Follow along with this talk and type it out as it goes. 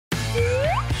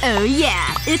Oh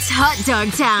yeah, it's hot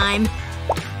dog time.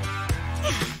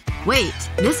 Wait,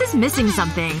 this is missing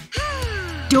something.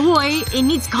 Doy, it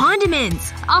needs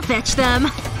condiments. I'll fetch them.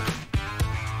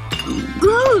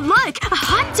 Ooh, look! A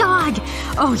hot dog!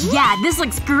 Oh yeah, this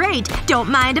looks great. Don't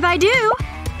mind if I do.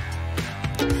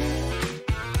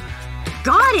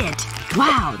 Got it!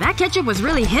 Wow, that ketchup was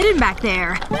really hidden back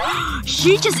there.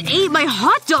 She just ate my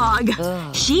hot dog!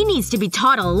 She needs to be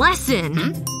taught a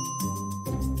lesson.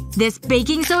 This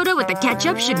baking soda with the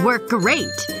ketchup should work great.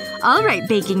 Alright,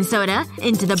 baking soda.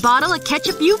 Into the bottle of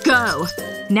ketchup you go.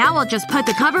 Now I'll just put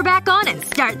the cover back on and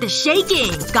start the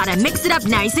shaking. Gotta mix it up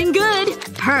nice and good.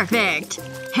 Perfect.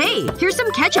 Hey, here's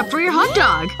some ketchup for your hot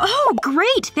dog. Oh,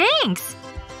 great, thanks.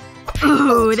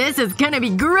 Ooh, this is gonna be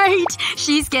great.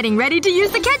 She's getting ready to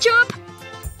use the ketchup.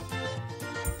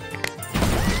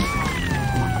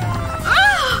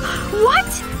 What?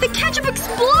 The ketchup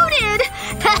exploded!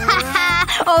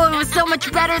 Oh, it was so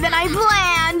much better than I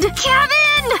planned!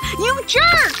 Kevin! You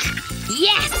jerk!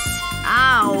 Yes!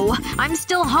 Ow. I'm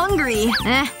still hungry.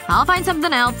 I'll find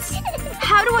something else.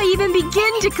 How do I even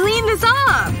begin to clean this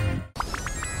up?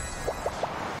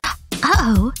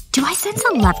 Uh-oh. Do I sense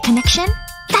a love connection?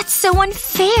 That's so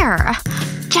unfair.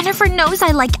 Jennifer knows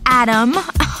I like Adam.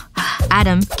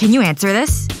 Adam, can you answer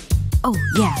this? Oh,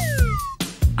 yeah.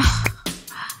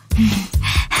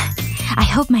 I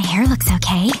hope my hair looks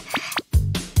okay.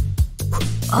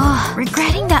 Ugh,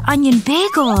 regretting that onion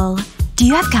bagel. Do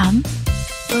you have gum?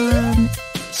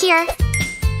 Here.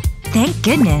 Thank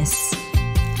goodness.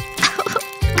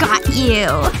 Got you.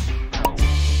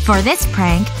 For this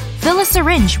prank, fill a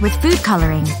syringe with food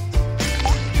coloring.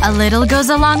 A little goes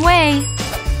a long way.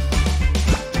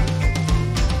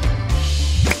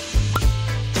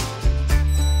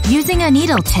 Using a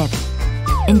needle tip,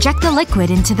 inject the liquid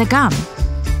into the gum.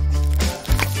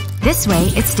 This way,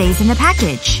 it stays in the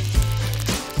package.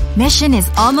 Mission is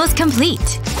almost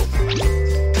complete.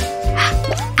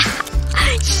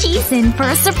 She's in for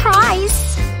a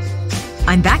surprise.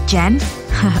 I'm back, Jen.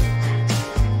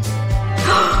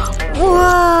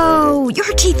 Whoa!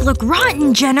 Your teeth look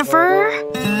rotten, Jennifer.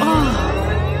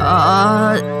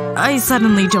 I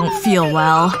suddenly don't feel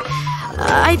well.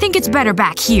 I think it's better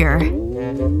back here.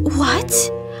 What?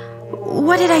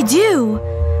 What did I do?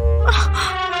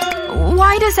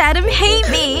 Why does Adam hate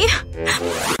me?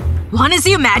 Wanna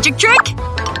see a magic trick?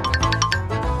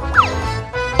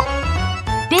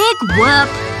 Big whoop.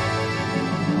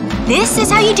 This is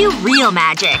how you do real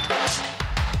magic.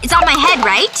 It's on my head,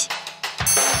 right?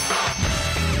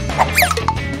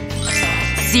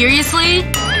 Seriously?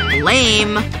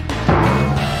 Lame.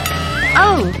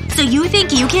 Oh, so you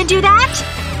think you can do that?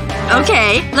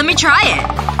 Okay, let me try it.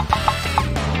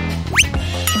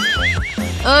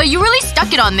 You really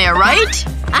stuck it on there, right?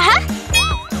 Uh-huh.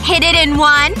 Hit it in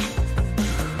 1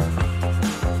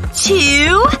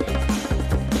 2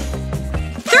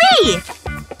 3!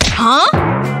 Huh?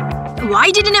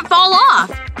 Why didn't it fall off?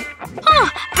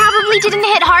 Probably didn't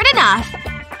hit hard enough.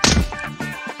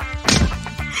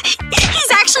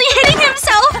 He's actually hitting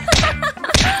himself!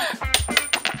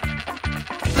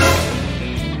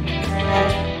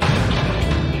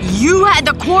 You had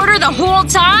the quarter the whole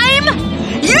time?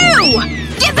 You!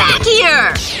 Get back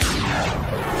here!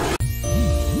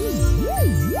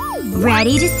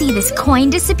 Ready to see this coin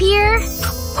disappear?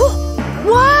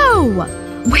 Whoa!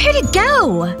 Where'd it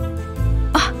go?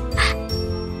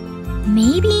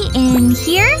 Maybe in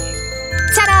here?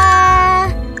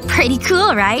 Ta-da! Pretty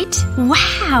cool, right?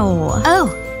 Wow. Oh.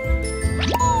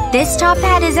 This top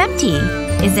hat is empty.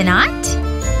 Is it not?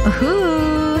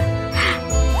 Ooh.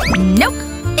 Nope.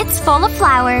 It's full of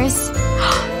flowers.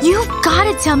 You've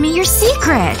gotta tell me your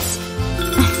secret.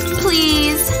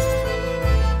 Please.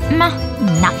 Not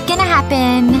gonna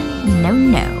happen. No,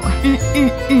 no.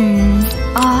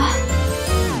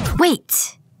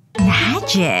 Wait.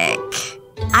 Magic.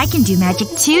 I can do magic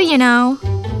too, you know.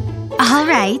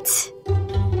 Alright.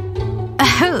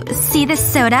 Oh, see this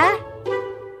soda?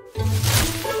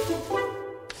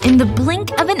 In the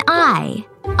blink of an eye,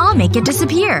 I'll make it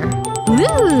disappear.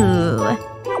 Ooh.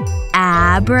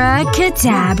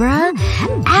 Abracadabra,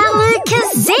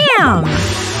 alakazam!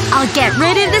 I'll get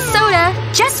rid of the soda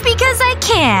just because I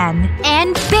can.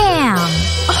 And bam!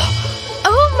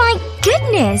 Oh my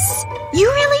goodness!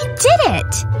 You really did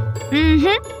it!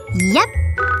 Mm-hmm. Yep.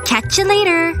 Catch you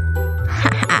later.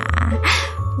 Haha.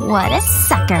 What a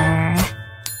sucker.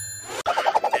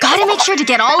 Gotta make sure to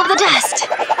get all of the dust.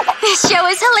 This show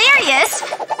is hilarious!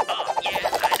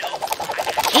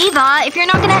 Ava, if you're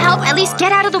not gonna help, at least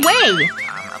get out of the way.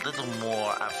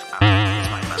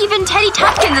 Even Teddy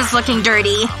Tompkins is looking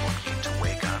dirty.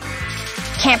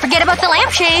 Can't forget about the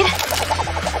lampshade.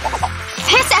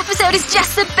 episode is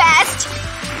just the best!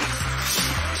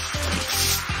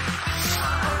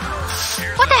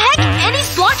 What the heck?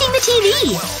 Annie's blocking the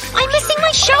TV! I'm missing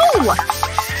my show!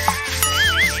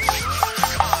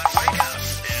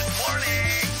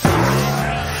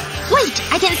 Wait!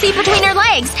 I can see between her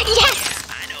legs! Yes!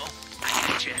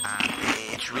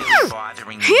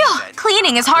 Phew!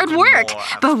 Cleaning is hard work.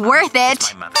 But worth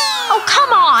it. Oh,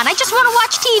 come on! I just want to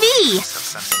watch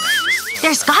TV!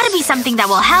 There's gotta be something that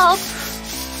will help.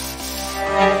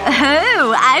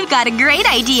 Oh, I've got a great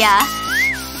idea.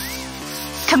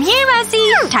 Come here, Mousy.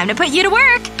 Time to put you to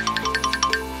work.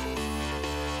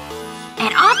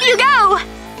 And off you go!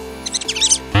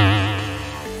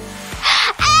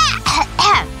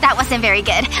 That wasn't very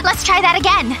good. Let's try that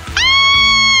again.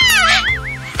 Ah!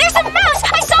 There's a mouse!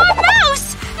 I saw a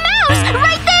mouse! Mouse!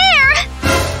 Right there!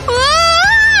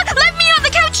 Ah! Let me on the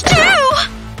couch too!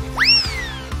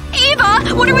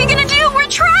 Ava! What are we gonna do? We're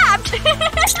trapped!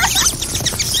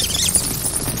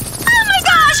 Oh my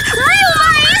gosh! Real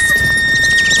mice!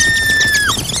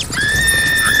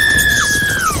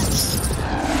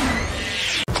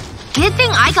 Good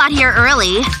thing I got here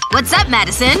early. What's up,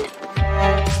 Madison?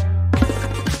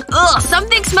 Ugh,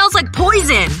 something smells like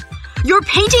poison! You're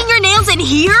painting your nails in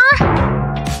here?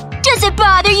 Does it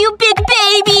bother you, big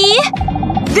baby?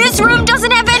 This room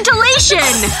doesn't have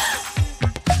ventilation!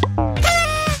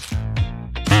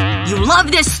 You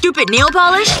love this stupid nail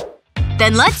polish?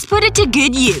 Then let's put it to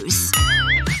good use.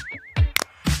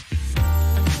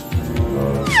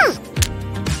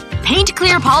 Paint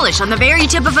clear polish on the very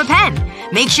tip of a pen.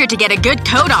 Make sure to get a good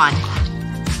coat on.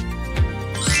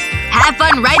 Have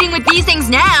fun writing with these things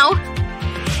now!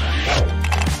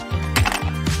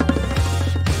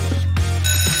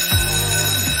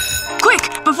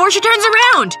 Quick! Before she turns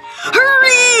around!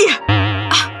 Hurry!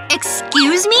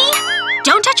 Excuse me?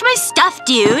 Don't touch my stuff,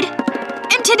 dude.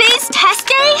 And today's test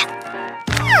day?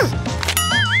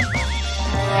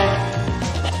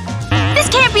 This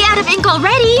can't be out of ink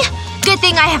already. Good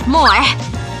thing I have more.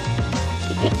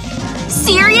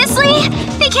 Seriously?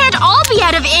 They can't all be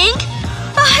out of ink?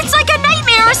 It's like a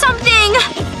nightmare or something!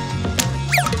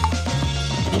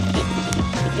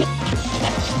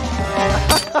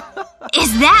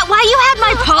 Is that why you had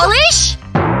my polish?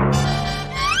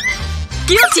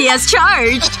 Guilty as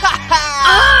charged.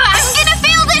 I'm gonna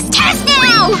fail this test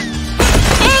now!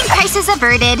 Ink crisis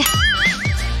averted.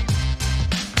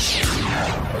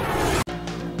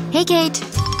 Hey, Kate.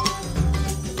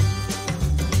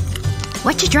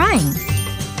 What you drawing?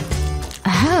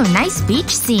 Oh, nice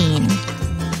beach scene.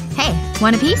 Hey,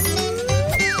 want a piece?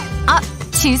 Oh,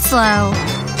 too slow.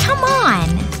 Come on.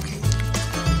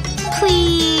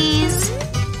 Please.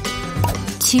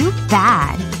 Too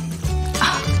bad.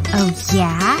 Oh,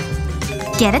 yeah?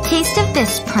 Get a taste of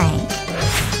this prank.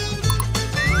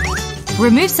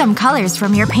 Remove some colors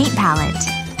from your paint palette.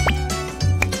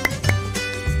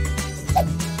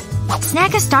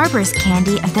 Snag a Starburst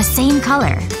candy of the same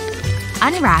color.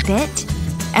 Unwrap it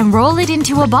and roll it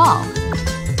into a ball.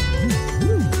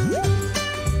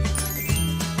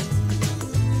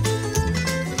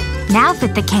 Now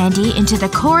fit the candy into the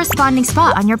corresponding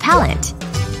spot on your palette.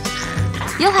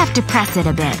 You'll have to press it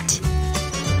a bit.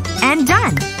 And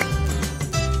done!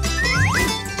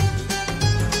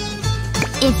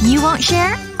 If you won't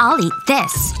share, I'll eat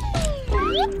this.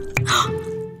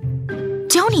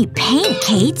 Don't eat paint,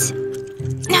 Kate.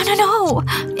 No, no, no.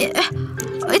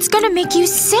 It's gonna make you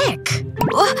sick.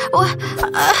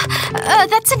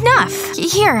 That's enough.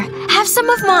 Here, have some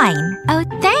of mine. Oh,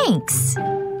 thanks.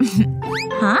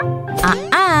 Huh?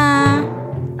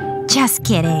 Just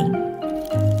kidding.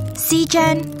 See,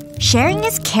 Jen? Sharing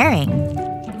is caring.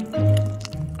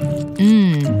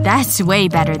 That's way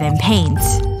better than paint.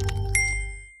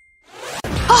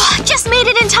 Oh, just made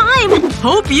it in time!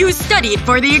 Hope you studied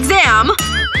for the exam.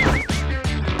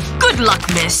 Good luck,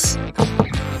 miss.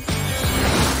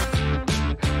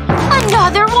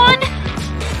 Another one?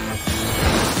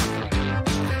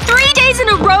 3 days in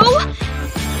a row?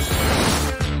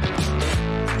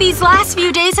 These last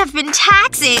few days have been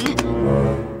taxing.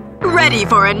 Ready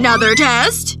for another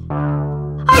test?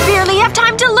 I barely have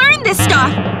time to learn this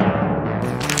stuff.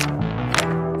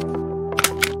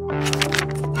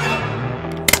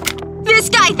 This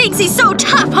guy thinks he's so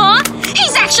tough, huh?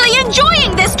 He's actually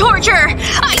enjoying this torture!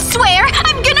 I swear,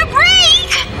 I'm gonna break!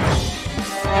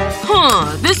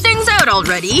 Huh, this thing's out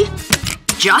already.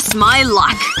 Just my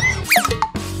luck.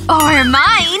 Or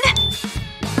mine.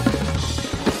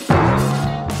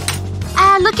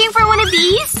 Looking for one of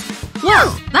these?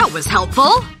 Well, that was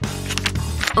helpful.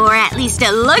 Or at least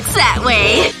it looks that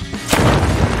way.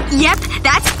 Yep,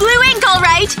 that's blue ink,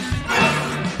 alright.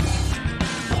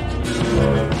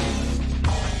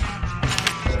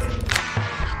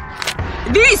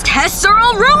 tests are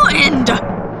all ruined!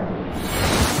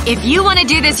 If you want to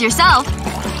do this yourself,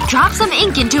 drop some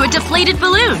ink into a deflated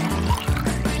balloon.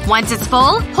 Once it's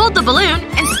full, hold the balloon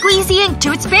and squeeze the ink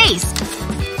to its base.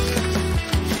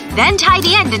 Then tie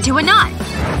the end into a knot.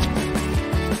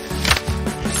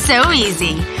 So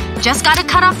easy. Just gotta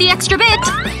cut off the extra bit.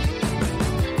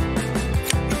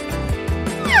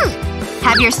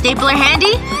 Have your stapler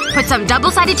handy? Put some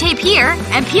double-sided tape here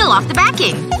and peel off the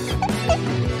backing.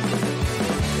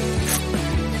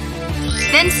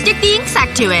 Then stick the ink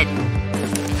sac to it.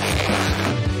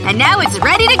 And now it's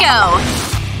ready to go!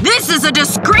 This is a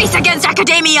disgrace against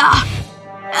academia!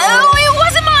 Oh, it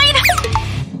wasn't mine!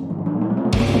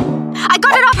 I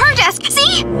got it off her desk,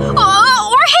 see?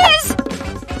 Or his!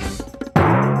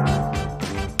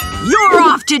 You're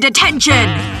off to detention!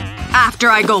 After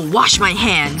I go wash my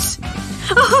hands.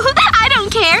 I don't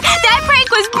care! That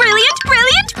prank was brilliant,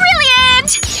 brilliant,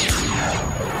 brilliant!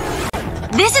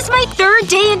 This is my 3rd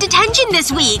day in detention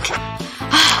this week.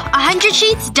 100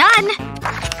 sheets done.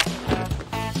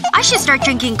 I should start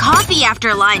drinking coffee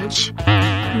after lunch.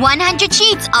 100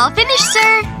 sheets, all finished,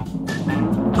 sir.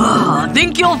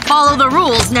 Think you'll follow the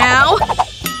rules now.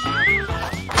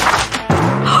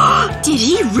 Did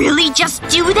he really just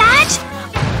do that?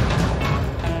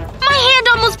 My hand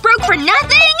almost broke for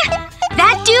nothing?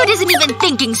 That dude isn't even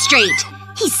thinking straight.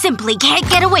 He simply can't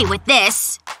get away with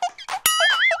this.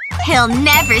 He'll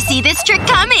never see this trick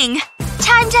coming.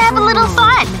 Time to have a little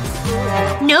fun.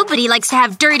 Nobody likes to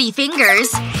have dirty fingers.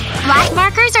 Black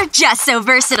markers are just so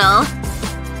versatile.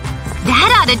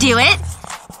 That ought to do it.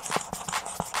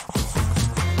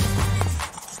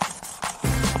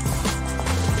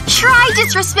 Try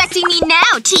disrespecting me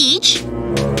now, Teach.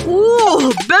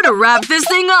 Ooh, better wrap this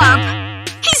thing up.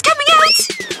 He's coming out!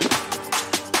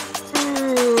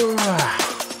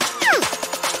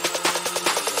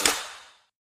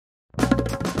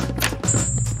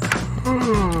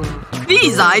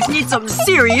 These eyes need some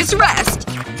serious rest.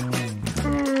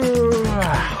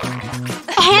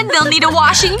 And they'll need a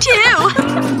washing, too.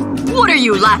 What are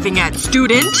you laughing at,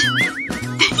 student?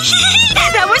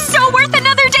 That was so worth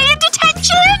another day in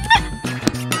detention!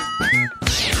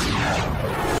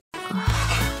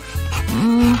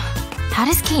 How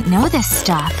does Kate know this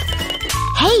stuff?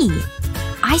 Hey!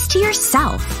 Eyes to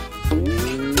yourself.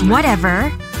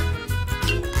 Whatever.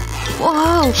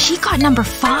 Whoa, she got number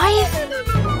 5?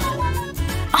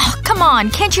 Oh, come on.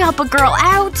 Can't you help a girl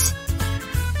out?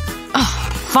 Oh,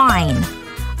 fine.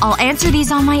 I'll answer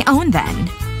these on my own then.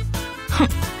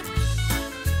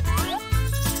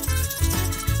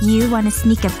 You want to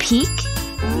sneak a peek?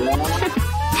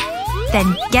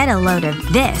 Then get a load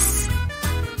of this.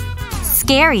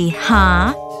 Scary,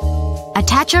 huh?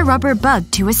 Attach a rubber bug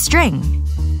to a string.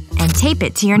 And tape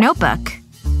it to your notebook.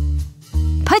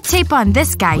 Put tape on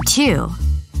this guy, too.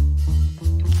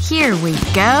 Here we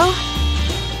go.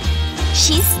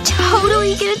 She's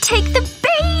totally gonna take the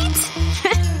bait!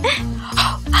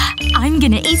 I'm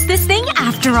gonna ace this thing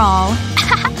after all.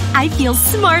 I feel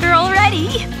smarter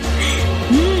already.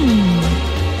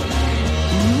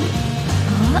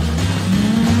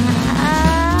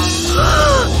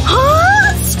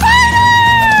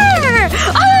 Spider!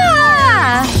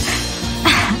 Ah!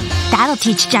 That'll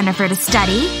teach Jennifer to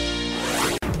study.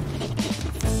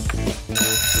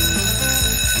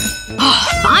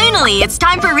 Finally, it's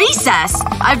time for recess.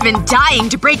 I've been dying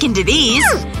to break into these.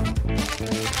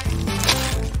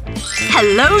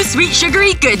 Hello, sweet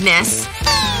sugary goodness.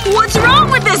 What's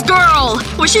wrong with this girl?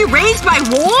 Was she raised by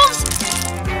wolves?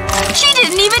 She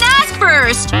didn't even ask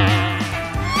first.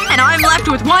 And I'm left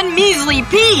with one measly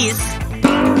piece.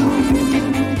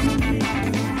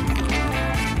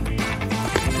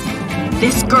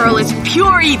 This girl is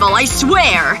pure evil, I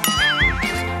swear.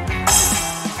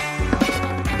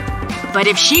 But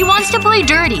if she wants to play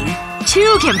dirty,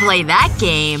 2 can play that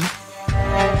game.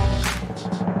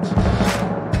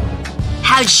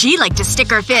 How'd she like to stick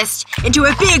her fist into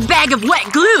a big bag of wet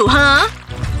glue, huh?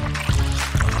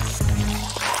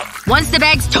 Once the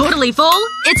bag's totally full,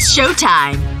 it's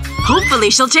showtime. Hopefully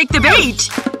she'll take the bait.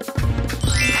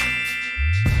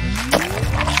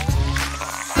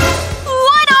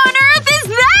 What on earth is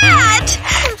that?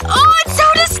 Oh, it's so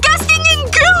disgusting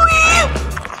and gooey!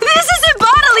 This isn't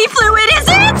bodily fluid, is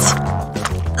it?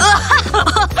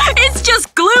 It's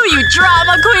just glue, you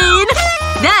drama queen!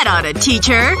 That ought to teach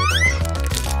her.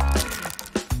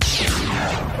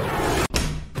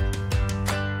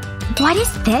 What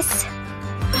is this?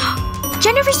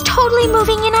 Jennifer's totally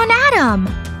moving in on Adam.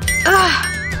 Ugh.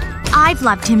 I've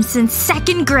loved him since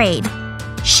 2nd grade.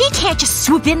 She can't just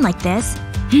swoop in like this.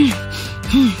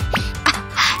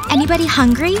 Anybody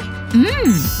hungry?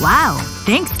 Wow.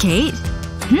 Thanks, Kate.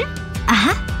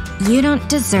 Uh-huh. You don't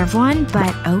deserve one,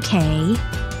 but okay.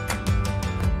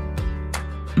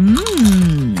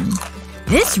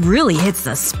 This really hits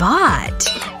the spot.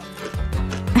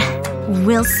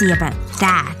 We'll see about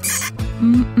that.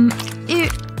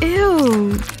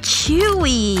 Ew.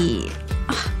 Chewy.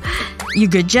 You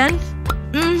good, Jen?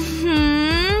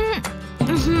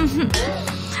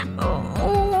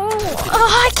 Oh,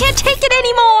 I can't take it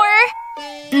anymore!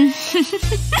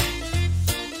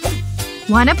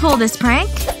 Wanna pull this prank?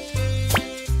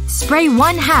 Spray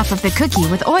 1/2 of the cookie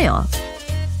with oil.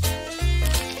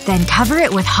 Then cover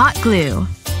it with hot glue.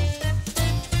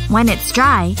 When it's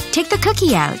dry, take the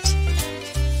cookie out.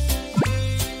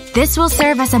 This will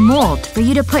serve as a mold for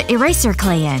you to put eraser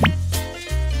clay in.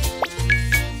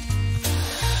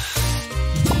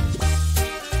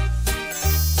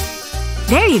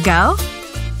 There you go.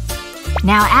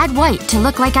 Now add white to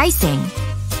look like icing.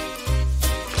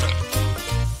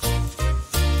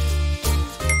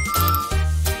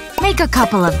 Make a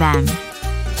couple of them.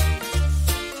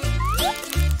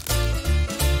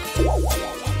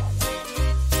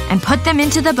 And put them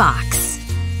into the box.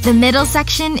 The middle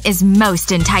section is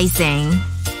most enticing.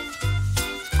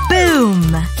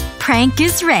 Boom! Prank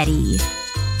is ready.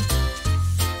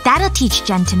 That'll teach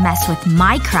Jen to mess with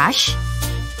my crush.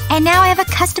 And now I have a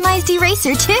customized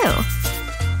eraser, too.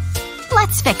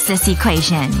 Let's fix this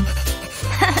equation.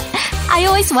 I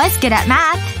always was good at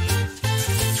math.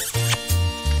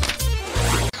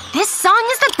 This song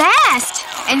is the best!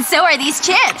 And so are these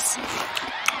chips.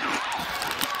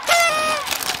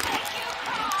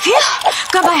 Phew!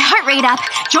 Got my heart rate up.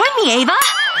 Join me, Ava.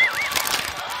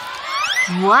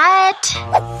 What?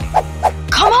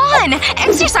 Come on!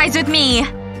 Exercise with me!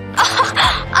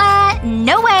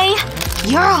 No way.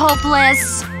 You're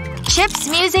hopeless. Chips,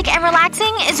 music, and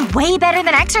relaxing is way better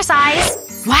than exercise.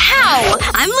 Wow!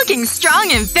 I'm looking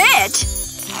strong and fit!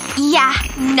 Yeah,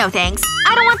 no thanks.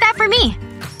 I don't want that for me.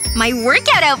 My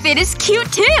workout outfit is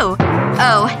cute too.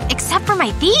 Oh, except for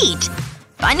my feet.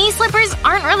 Bunny slippers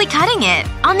aren't really cutting it.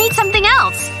 I'll need something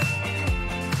else.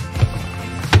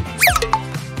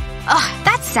 Ugh,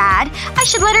 that's sad. I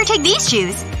should let her take these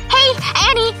shoes. Hey,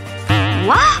 Annie!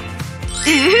 What?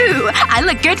 Ooh, I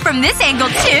look good from this angle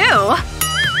too.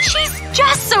 She's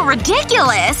just so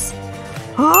ridiculous.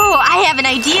 Oh, I have an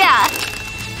idea.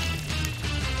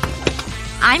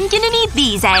 I'm gonna need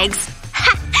these eggs.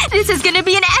 Ha! This is gonna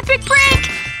be an epic prank!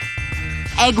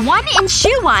 Egg 1 in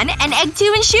shoe 1 and egg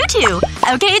 2 in shoe 2.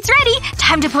 Okay, it's ready.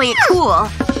 Time to play it cool.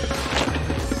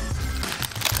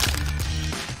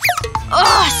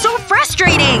 Ugh, so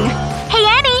frustrating! Hey,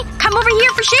 Annie! Come over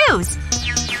here for shoes.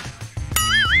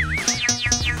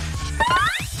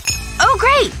 Oh,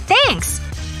 great! Thanks!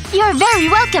 You're very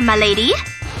welcome, my lady.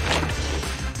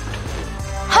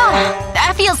 Huh.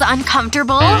 That feels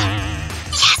uncomfortable.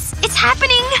 Yes! It's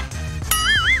happening!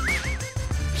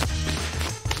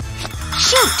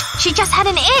 Shoot! She just had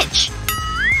an itch.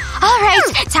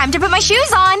 Alright, time to put my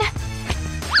shoes on.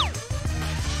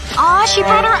 Aw, she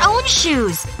brought her own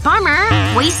shoes. Bummer.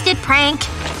 Wasted prank.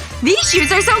 These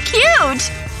shoes are so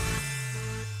cute!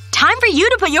 Time for you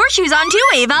to put your shoes on too,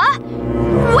 Ava.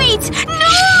 Wait!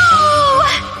 No!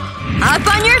 Up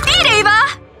on your feet, Ava!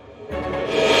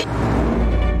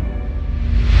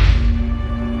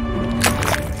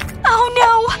 Oh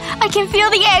no! I can feel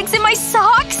the eggs in my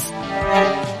socks!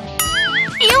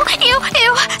 Ew, ew,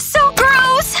 ew! So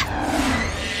gross!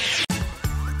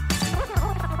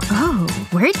 Oh,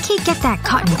 where'd Kate get that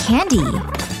cotton candy?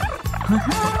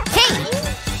 Hey!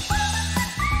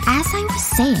 As I was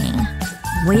saying,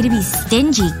 way to be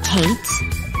stingy, Kate.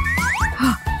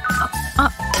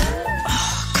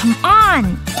 Come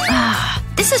on!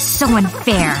 This is so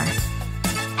unfair.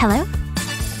 Hello?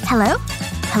 Hello?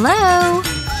 Hello?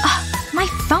 My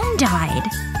phone died.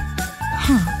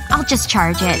 I'll just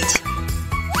charge it.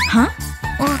 Huh?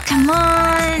 Oh, come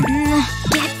on.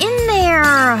 Get in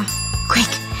there.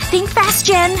 Quick. Think fast,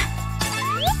 Jen.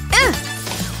 Ugh.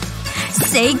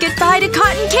 Say goodbye to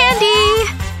cotton candy.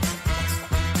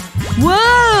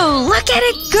 Whoa! Look at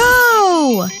it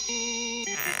go!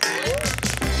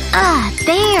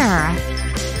 There.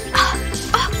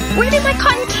 Where did my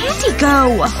cotton candy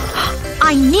go?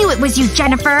 I knew it was you,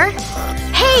 Jennifer.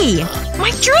 Hey! My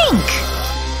drink!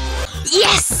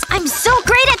 Yes! I'm so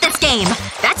great at this game!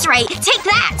 That's right, take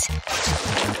that!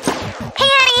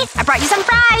 Hey, Annie! I brought you some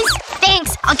fries!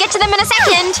 Thanks! I'll get to them in a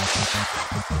second!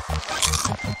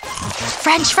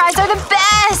 French fries are the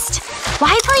best!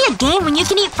 Why play a game when you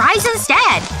can eat fries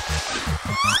instead?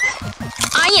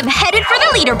 I am headed for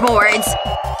the leaderboards!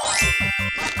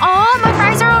 Aw, my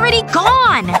fries are already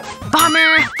gone!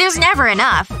 Bummer. There's never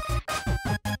enough.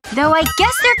 Though I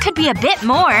guess there could be a bit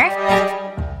more.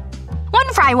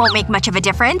 One fry won't make much of a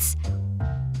difference.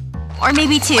 Or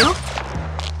maybe two.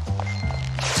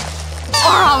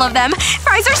 Or all of them.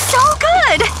 Fries are so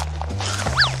good!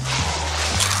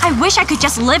 I wish I could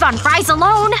just live on fries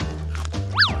alone.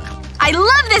 I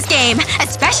love this game!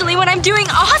 Especially when I'm doing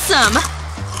awesome!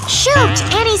 Shoot!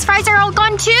 Annie's fries are all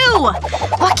gone too!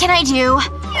 What can I do?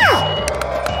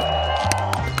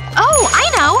 Oh, I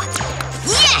know!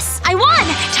 Yes! I won!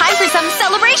 Time for some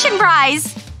celebration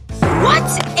fries! What?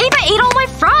 Ava ate all my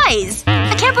fries!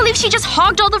 I can't believe she just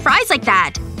hogged all the fries like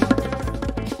that.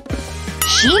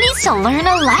 She needs to learn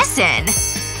a lesson.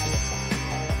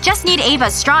 Just need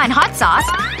Ava's straw and hot sauce.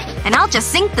 And I'll just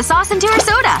sink the sauce into her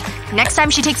soda. Next time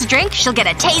she takes a drink, she'll get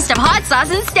a taste of hot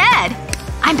sauce instead.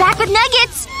 I'm back with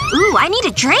nuggets! Ooh, I need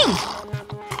a drink.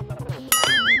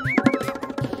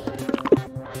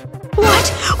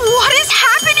 What? What is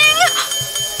happening?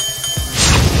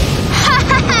 Ha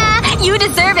ha ha! You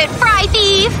deserve it, fry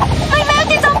thief! My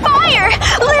mouth is on fire!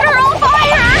 Literal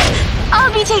fire!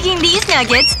 I'll be taking these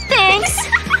nuggets. Thanks.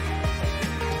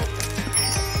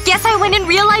 Guess I win in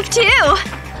real life too.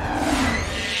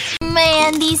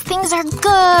 Man, these things are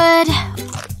good.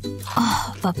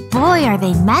 Oh, but boy are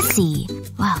they messy.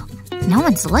 Well, no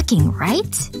one's looking,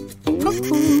 right?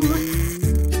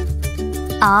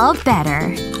 All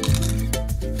better.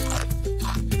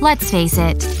 Let's face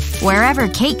it. Wherever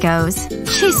Kate goes,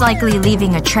 she's likely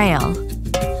leaving a trail.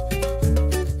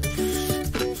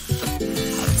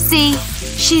 See?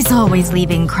 She's always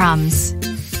leaving crumbs.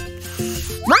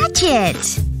 Watch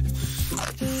it!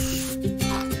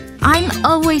 I'm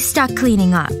always stuck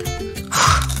cleaning up.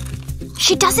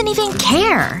 She doesn't even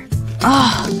care.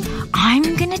 Oh,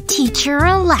 I'm gonna teach her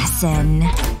a lesson.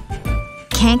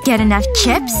 Can't get enough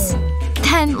chips?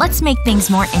 Then let's make things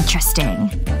more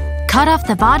interesting. Cut off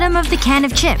the bottom of the can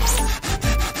of chips.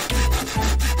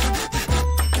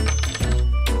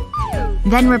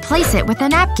 Then replace it with a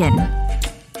napkin.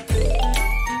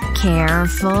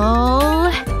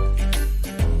 Careful.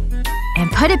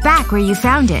 And put it back where you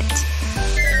found it.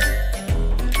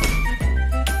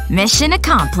 Mission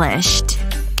accomplished.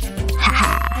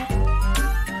 Haha.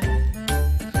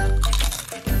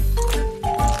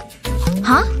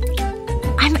 Huh?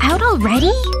 I'm out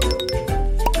already?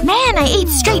 Man, I ate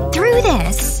straight through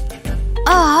this.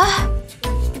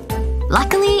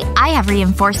 Luckily, I have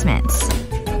reinforcements.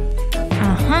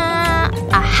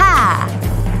 Aha!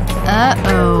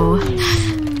 Uh-oh.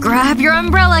 Grab your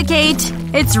umbrella, Kate.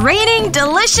 It's raining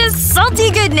delicious, salty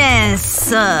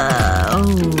goodness. How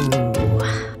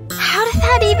did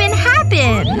that even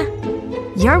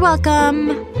happen? You're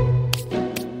welcome.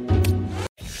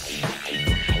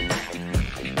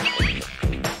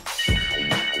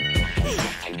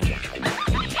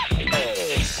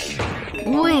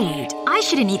 Wait, I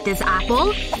shouldn't eat this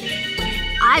apple.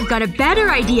 I've got a better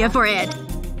idea for it.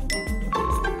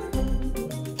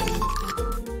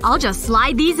 I'll just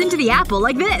slide these into the apple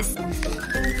like this.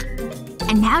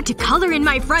 And now to color in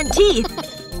my front teeth.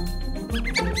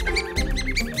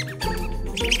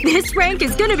 This prank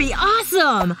is gonna be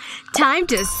awesome! Time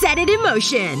to set it in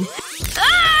motion.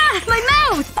 Ah! My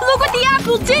mouth! Look what the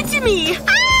apple did to me!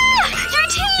 Ah! Your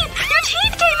teeth! Your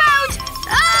teeth came out!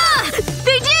 Ah!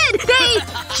 They did! They…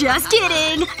 Just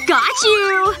kidding. Got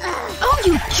you! Oh,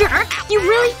 you jerk! You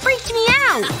really freaked me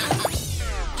out!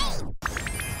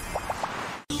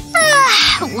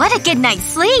 What a good night's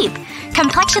sleep.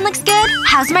 Complexion looks good.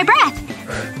 How's my breath?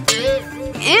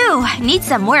 Ew. Needs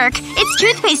some work. It's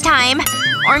toothpaste time.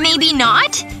 Or maybe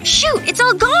not? Shoot, it's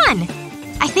all gone.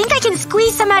 I think I can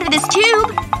squeeze some out of this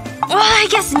tube. I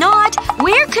guess not.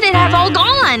 Where could it have all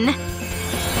gone?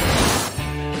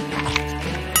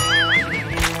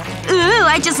 Ooh,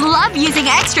 I just love using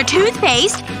extra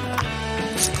toothpaste.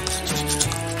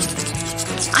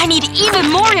 I need even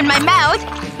more in my mouth.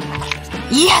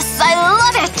 Yes, I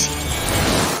love it!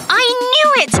 I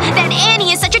knew it! That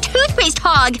Annie is such a toothpaste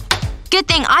hog! Good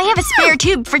thing I have a spare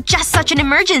tube for just such an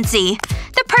emergency.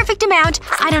 The perfect amount.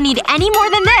 I don't need any more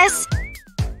than this.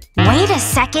 Wait a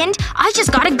second. I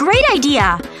just got a great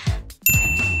idea.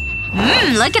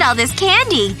 Look at all this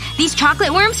candy. These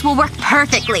chocolate worms will work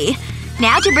perfectly.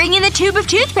 Now to bring in the tube of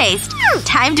toothpaste.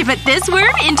 Time to put this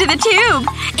worm into the tube.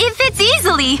 It fits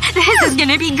easily. This is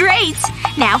gonna be great.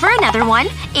 Now for another one.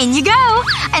 In you go.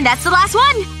 And that's the last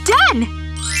one. Done!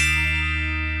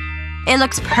 It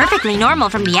looks perfectly normal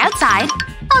from the outside.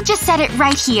 I'll just set it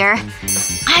right here.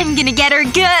 I'm gonna get her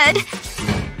good.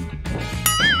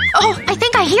 Oh, I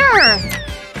think I hear her.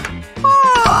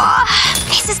 Oh,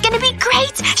 this is gonna be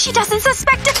great. She doesn't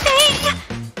suspect a thing.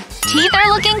 Teeth are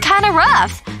looking kinda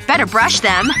rough. Better brush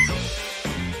them.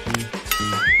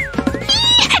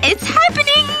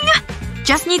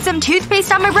 just need some toothpaste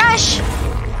on my brush.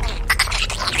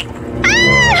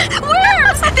 Ah!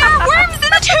 Worms! There are worms in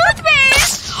the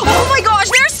toothpaste! Oh my gosh,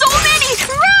 there are so many!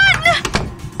 Run!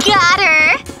 Got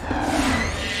her!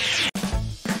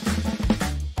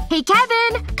 Hey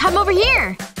Kevin! Come over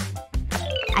here!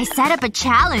 I set up a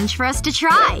challenge for us to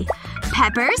try.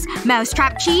 Peppers,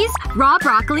 mousetrap cheese, raw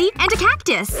broccoli, and a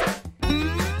cactus.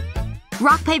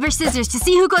 Rock, paper, scissors to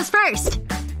see who goes first.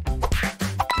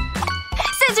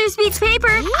 Scissors beats paper!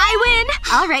 I win!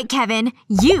 Alright, Kevin.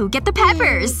 You get the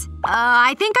peppers.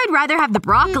 I think I'd rather have the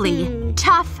broccoli.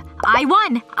 Tough. I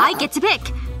won. I get to pick.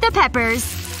 The peppers.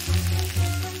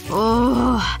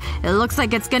 Oh, it looks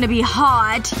like it's gonna be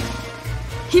hot.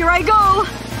 Here I go!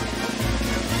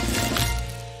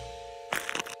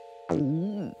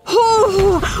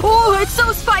 Oh, it's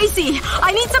so spicy!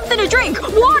 I need something to drink!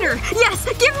 Water! Yes!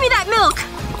 Give me that milk!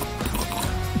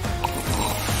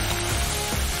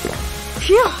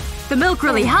 Phew. The milk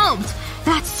really helped.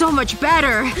 That's so much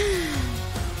better.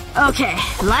 Okay,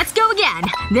 let's go again.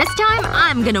 This time,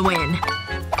 I'm gonna win.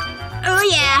 Oh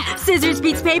yeah! Scissors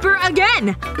beats paper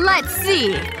again! Let's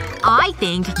see. I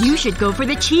think you should go for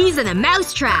the cheese and the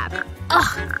mousetrap.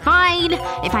 Ugh, fine.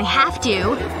 If I have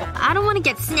to. I don't want to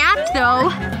get snapped, though.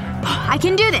 I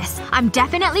can do this. I'm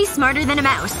definitely smarter than a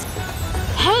mouse.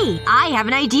 Hey, I have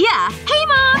an idea. Hey,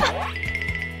 Mom!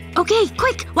 Okay,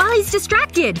 quick, while he's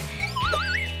distracted.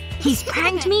 He's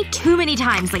pranked me too many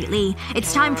times lately.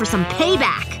 It's time for some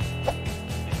payback.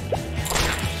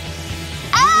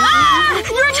 Ah!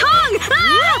 Your tongue!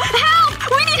 Ah!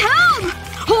 Help! We need help!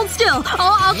 Hold still.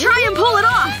 I'll try and pull it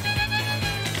off.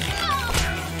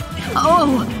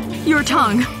 Oh. Your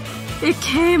tongue. It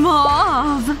came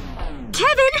off.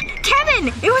 Kevin!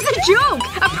 It was a joke!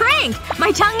 A prank!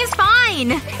 My tongue is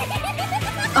fine!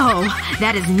 Oh.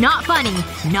 That is not funny.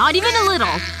 Not even a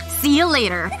little. See you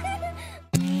later.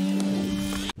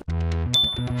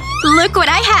 Look what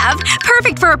I have!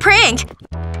 Perfect for a prank!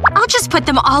 I'll just put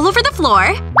them all over the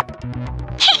floor.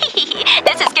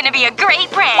 This is gonna be a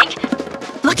great prank!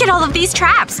 Look at all of these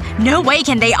traps! No way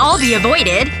can they all be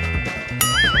avoided.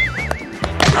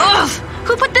 Ugh!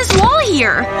 Who put this wall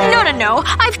here? No.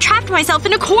 I've trapped myself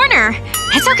in a corner.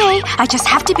 It's okay. I just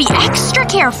have to be extra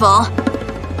careful.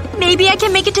 Maybe I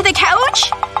can make it to the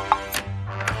couch?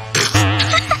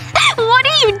 What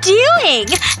are you doing?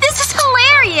 This is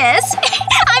hilarious!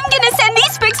 I'm gonna send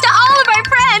these pics to all of our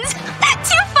friends!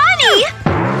 Too funny!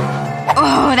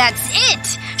 Oh, that's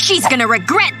it! She's gonna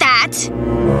regret that!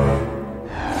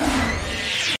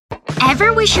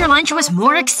 Ever wish your lunch was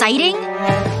more exciting?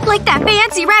 Like that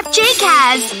fancy wrap Jake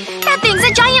has! That thing's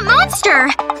a giant monster!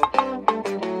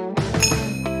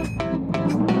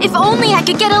 If only I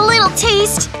could get a little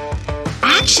taste.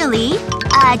 Actually,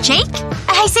 Jake?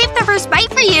 I saved the first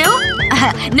bite for you.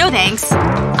 No thanks.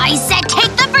 I said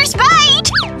take the first bite!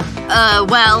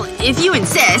 Well, if you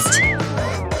insist.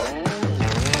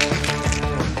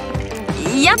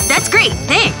 Yep, that's great.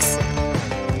 Thanks.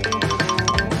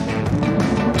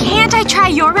 Can't I try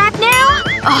your wrap now?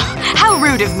 Oh, how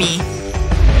rude of me.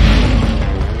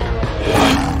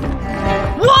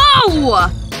 Whoa!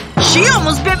 She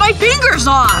almost bit my fingers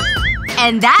off!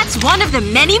 And that's one of the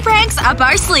many pranks up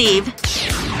our sleeve.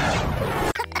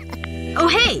 Oh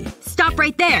hey! Stop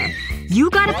right there. You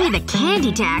gotta pay the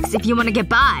candy tax if you want to get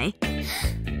by.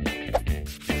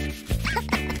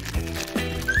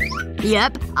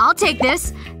 Yep, I'll take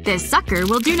this. This sucker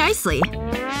will do nicely.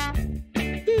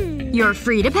 You're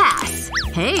free to pass.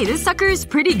 Hey, this sucker is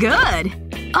pretty good.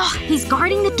 Ugh, he's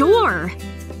guarding the door.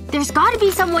 There's gotta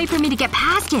be some way for me to get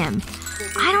past him.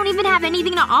 I don't even have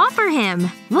anything to offer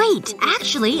him. Wait,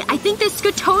 actually, I think this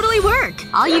could totally work.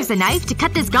 I'll use a knife to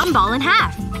cut this gumball in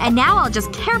half. And now I'll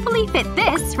just carefully fit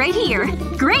this right here.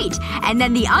 Great! And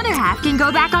then the other half can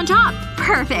go back on top.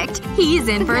 Perfect. He's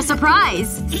in for a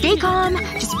surprise. Stay calm.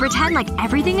 Just pretend like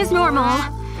everything is normal.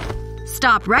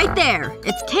 Stop right there.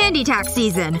 It's candy tax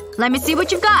season. Let me see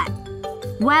what you've got.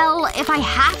 Well, if I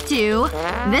have to,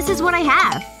 this is what I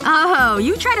have. Oh,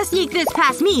 you try to sneak this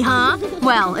past me, huh?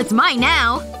 Well, it's mine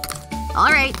now.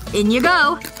 Alright, in you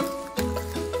go.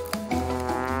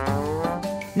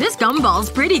 This gumball's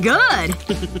pretty good.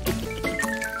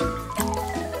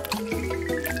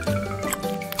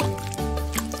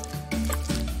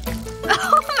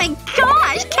 Oh my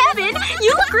gosh, Kevin!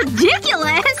 You look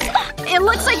ridiculous! It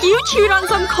looks like you chewed on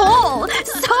some coal.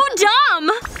 So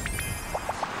dumb!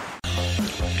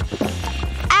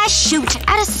 Shoot.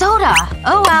 Out of soda.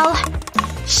 Oh well.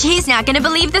 She's not gonna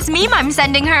believe this meme I'm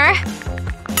sending her.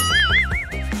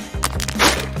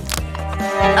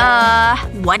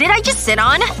 What did I just sit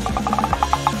on?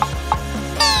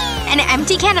 An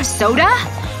empty can of soda?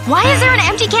 Why is there an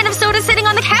empty can of soda sitting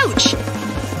on the couch?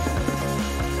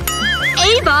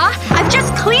 Ava! I've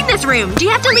just cleaned this room. Do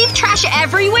you have to leave trash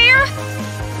everywhere?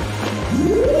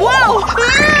 Whoa!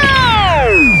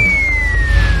 Whee!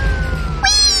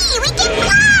 We can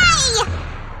fly!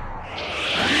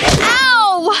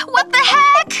 Ow! What the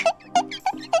heck?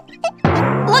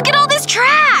 Look at all this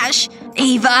trash!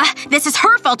 Ava, this is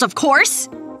her fault, of course.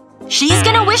 She's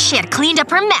gonna wish she had cleaned up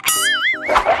her mess.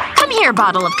 Come here,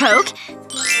 bottle of Coke.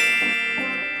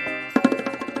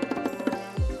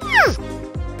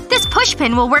 This push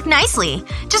pin will work nicely.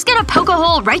 Just gonna poke a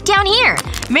hole right down here.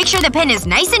 Make sure the pin is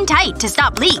nice and tight to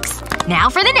stop leaks. Now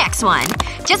for the next one.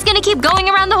 Just gonna keep going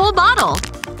around the whole bottle.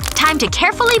 Time to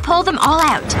carefully pull them all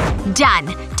out.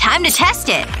 Done. Time to test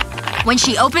it. When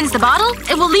she opens the bottle,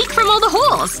 it will leak from all the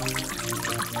holes.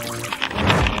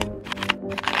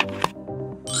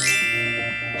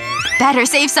 Better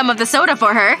save some of the soda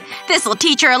for her. This'll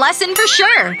teach her a lesson for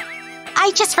sure.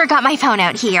 I just forgot my phone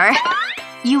out here.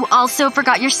 You also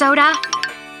forgot your soda?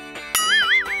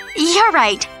 You're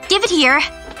right. Give it here.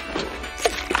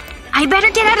 I better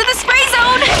get out of the spray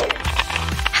zone!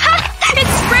 Ha!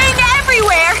 It's spraying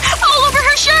everywhere! All over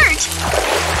her shirt!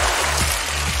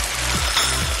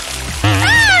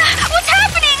 Ah! What's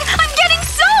happening? I'm getting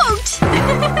soaked!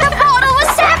 The bottle was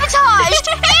sabotaged!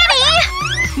 Annie!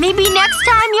 Maybe next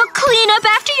time you'll clean up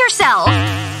after yourself.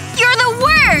 You're the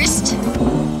worst!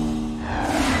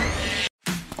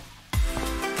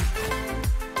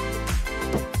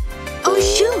 Oh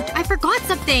shoot! I forgot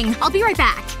something. I'll be right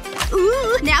back.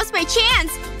 Ooh, now's my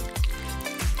chance.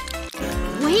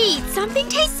 Wait, something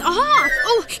tastes off.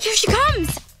 Oh, here she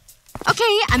comes.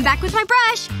 Okay, I'm back with my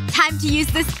brush. Time to use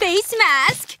this face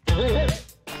mask.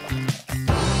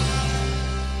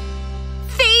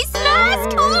 Face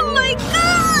mask? Oh my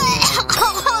god!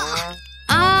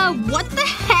 What the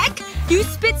heck? You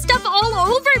spit stuff all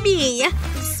over me.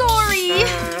 Sorry.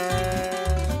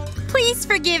 Please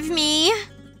forgive me.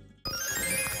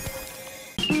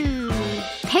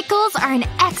 Pickles are an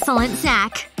excellent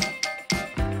snack.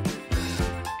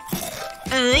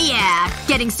 Yeah.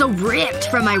 Getting so ripped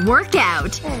from my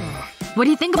workout. What do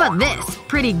you think about this?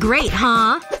 Pretty great,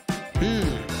 huh?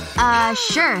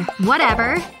 Sure.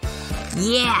 Whatever.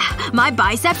 Yeah. My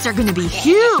biceps are gonna be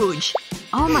huge.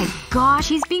 Oh my gosh,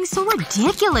 he's being so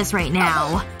ridiculous right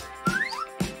now.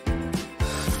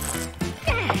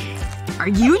 Are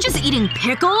you just eating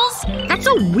pickles? That's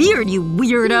so weird, you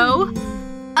weirdo.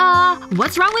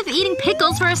 What's wrong with eating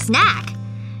pickles for a snack?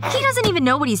 He doesn't even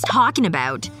know what he's talking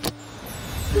about.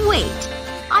 Wait.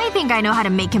 I think I know how to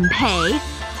make him pay.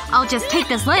 I'll just take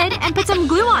this lid and put some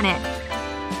glue on it.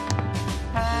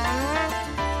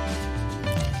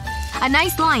 A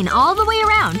nice line all the way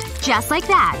around. Just like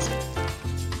that.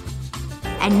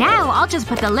 And now I'll just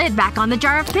put the lid back on the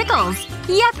jar of pickles.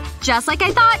 Yep, just like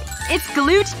I thought. It's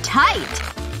glued tight.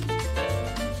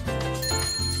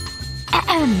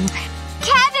 Kevin!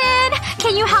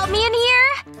 Can you help me in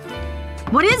here?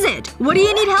 What is it? What do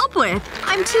you need help with?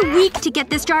 I'm too weak to get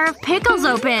this jar of pickles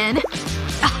open.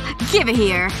 Give it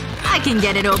here. I can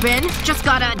get it open. Just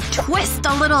gotta twist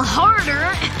a little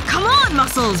harder. Come on,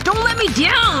 muscles! Don't let me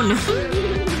down!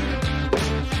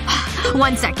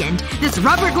 1 second. This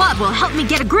rubber glove will help me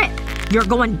get a grip. You're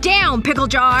going down, pickle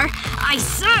jar! I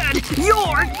said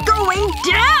you're going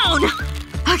down!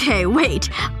 Okay, wait.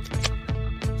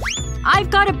 I've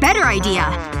got a better idea.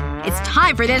 It's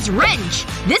time for this wrench.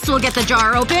 This will get the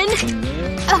jar open.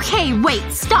 Okay, wait.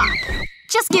 Stop.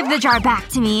 Just give the jar back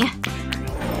to me.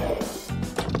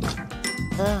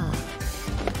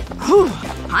 Whew.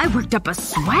 I worked up a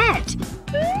sweat.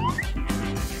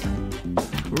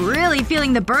 Really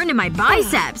feeling the burn in my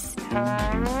biceps.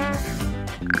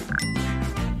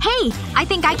 Hey, I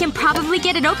think I can probably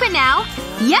get it open now.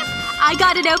 Yep, I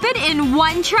got it open in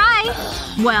 1 try.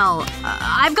 Well,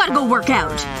 I've gotta go work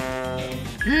out.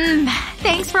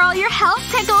 Thanks for all your help,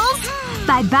 Pickles.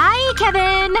 Bye-bye,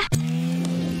 Kevin.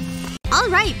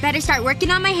 Alright, better start working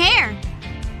on my hair.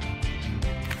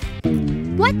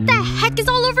 What the heck is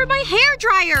all over my hair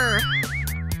dryer?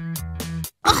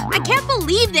 Ugh, I can't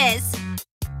believe this.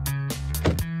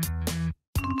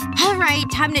 Alright,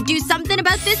 time to do something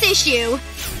about this issue.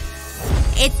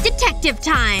 It's detective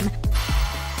time.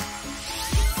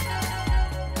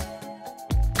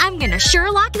 I'm gonna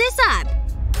Sherlock this up.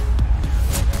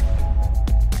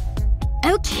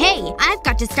 Okay, I've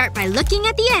got to start by looking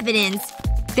at the evidence.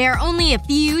 There are only a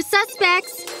few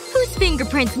suspects whose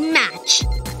fingerprints match.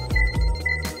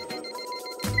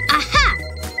 Aha!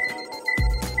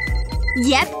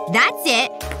 Yep, that's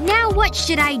it. Now what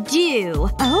should I do?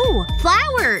 Oh,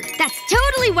 flour! That's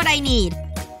totally what I need.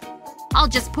 I'll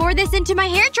just pour this into my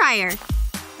hairdryer.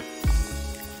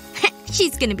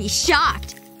 She's gonna be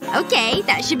shocked. Okay,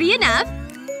 that should be enough.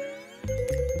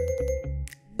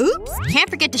 Oops. Can't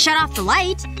forget to shut off the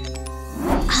light.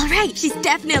 Alright, she's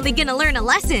definitely gonna learn a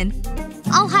lesson.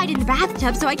 I'll hide in the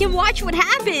bathtub so I can watch what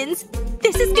happens.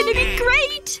 This is gonna be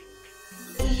great!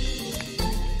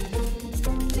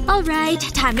 Alright,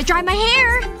 time to dry my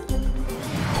hair.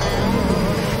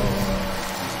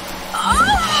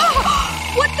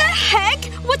 Oh! What the heck?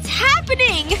 What's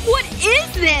happening? What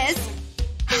is this?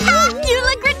 Ha! You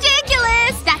look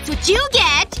ridiculous! That's what you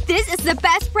get! This is the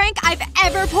best prank I've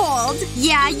ever pulled.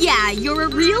 Yeah, you're a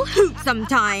real hoot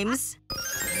sometimes.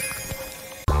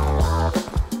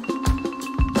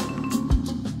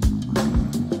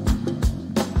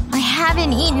 I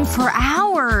haven't eaten for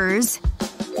hours.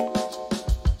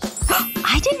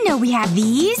 I didn't know we had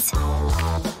these.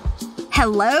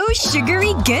 Hello,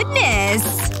 sugary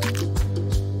goodness.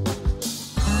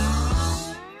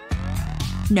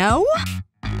 No?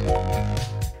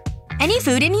 Any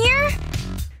food in here?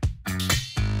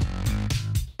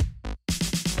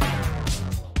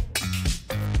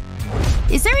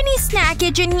 Is there any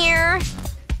snackage in here?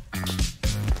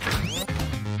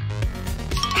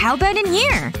 How about in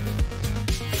here?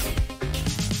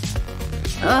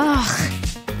 Ugh.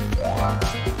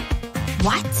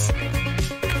 What?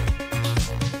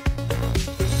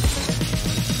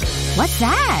 What's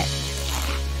that?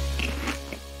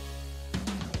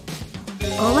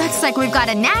 Looks like we've got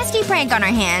a nasty prank on our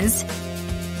hands.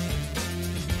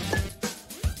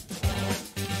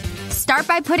 Start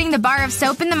by putting the bar of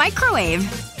soap in the microwave.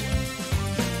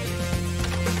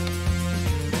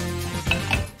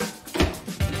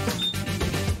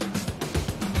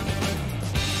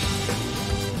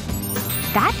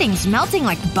 That thing's melting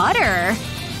like butter.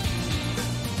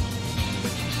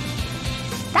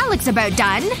 That looks about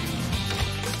done.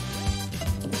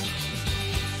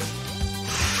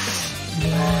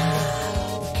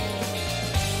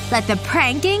 Let the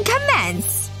pranking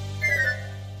commence.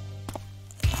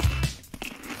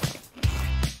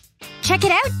 Check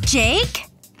it out, Jake.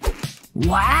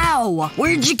 Wow!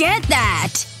 Where'd you get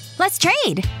that? Let's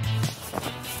trade.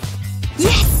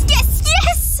 Yes! Yes!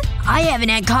 Yes! I haven't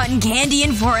had cotton candy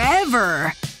in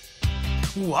forever.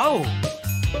 Whoa.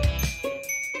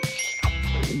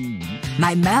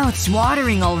 My mouth's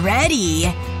watering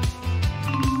already.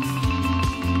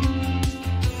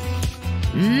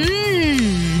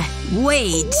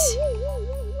 Wait.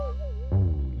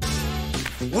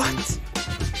 What?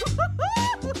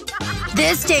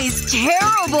 This tastes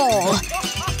terrible!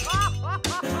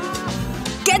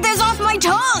 Get this off my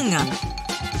tongue!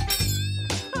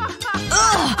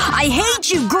 Ugh! I hate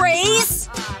you, Grace!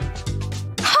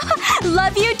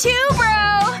 Love you too,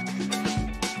 bro!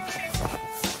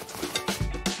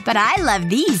 But I love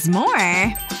these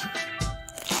more.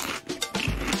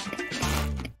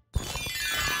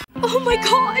 Oh my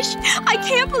gosh! I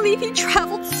can't believe he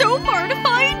traveled so far to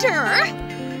find her!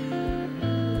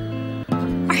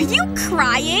 Are you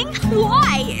crying?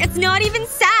 Why? It's not even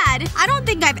sad. I don't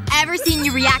think I've ever seen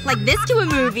you react like this to a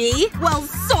movie. Well,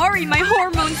 sorry, my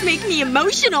hormones make me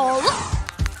emotional.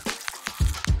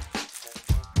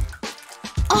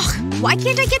 Ugh, why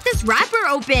can't I get this wrapper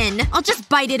open? I'll just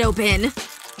bite it open.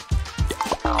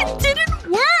 It didn't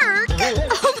work!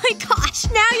 Oh my gosh,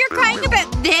 now you're crying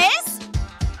about this?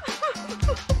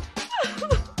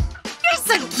 You're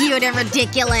so cute and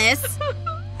ridiculous.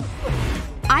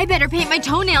 I better paint my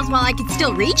toenails while I can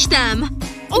still reach them.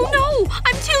 Oh no!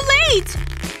 I'm too late!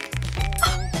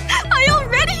 I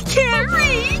already can't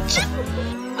reach!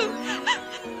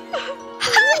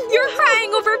 You're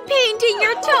crying over painting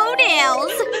your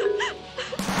toenails!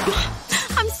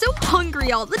 I'm so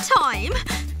hungry all the time.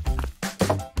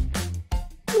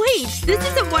 Wait, this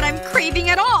isn't what I'm craving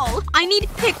at all. I need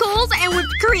pickles and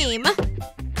whipped cream.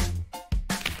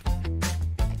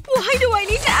 Why do I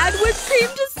need to add whipped cream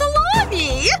to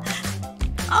salami?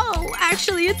 Oh,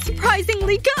 actually it's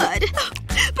surprisingly good.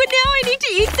 But now I need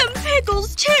to eat some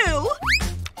pickles too.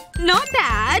 Not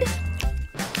bad.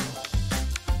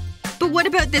 But what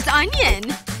about this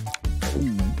onion?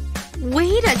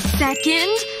 Wait a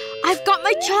second. I've got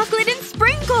my chocolate and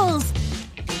sprinkles.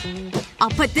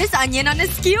 I'll put this onion on a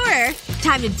skewer.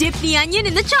 Time to dip the onion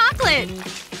in the chocolate.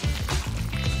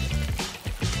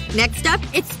 Next up,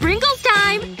 it's sprinkles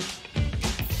time.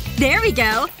 There we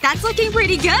go. That's looking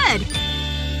pretty good.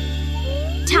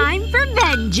 Time for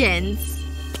vengeance.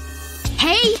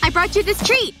 Hey, I brought you this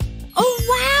treat.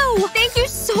 Oh wow! Thank you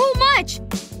so much!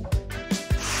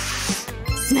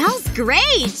 Smells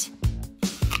great!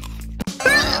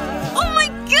 Oh my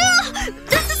god!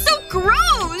 This is so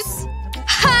gross!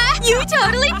 Ha! You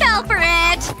totally fell for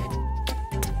it!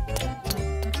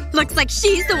 Looks like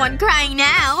she's the one crying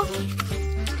now.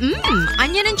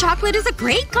 Onion and chocolate is a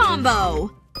great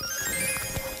combo.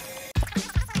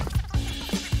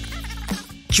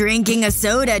 Drinking a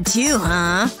soda too,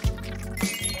 huh?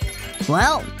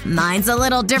 Well, mine's a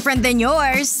little different than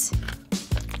yours.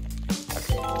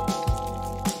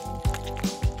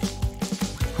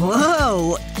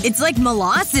 Whoa! It's like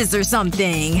molasses or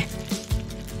something.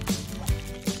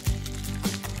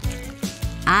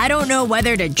 I don't know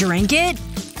whether to drink it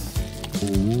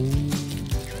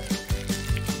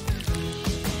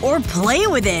or play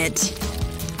with it.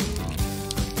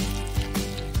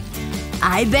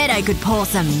 I bet I could pull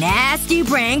some nasty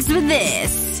pranks with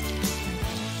this.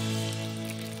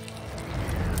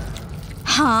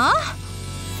 Huh?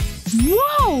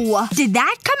 Whoa! Did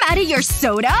that come out of your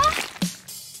soda?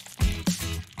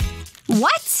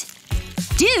 What?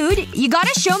 Dude, you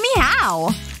gotta show me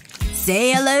how.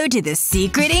 Say hello to the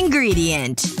secret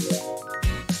ingredient.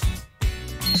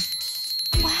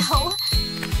 Wow.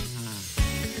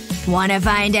 Wanna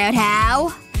find out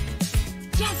how?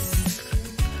 Yes!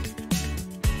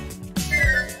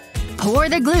 Pour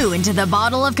the glue into the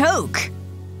bottle of Coke.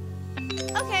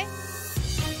 Okay.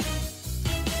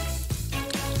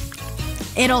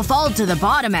 It'll fall to the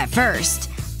bottom at first.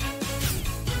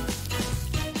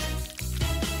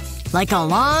 Like a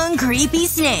long, creepy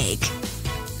snake.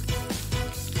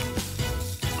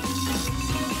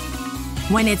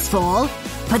 When it's full,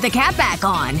 put the cap back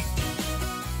on.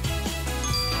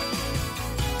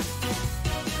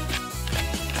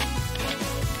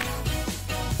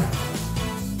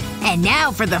 And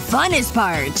now for the funnest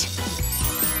part.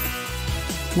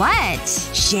 What?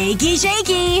 Shaky,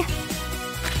 shaky.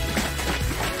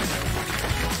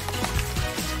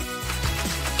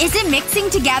 Is it mixing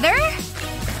together?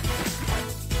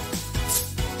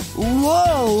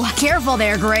 Whoa! Careful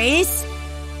there, Grace.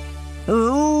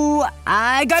 Ooh,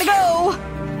 I gotta go.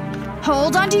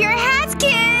 Hold on to your hats,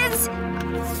 kids!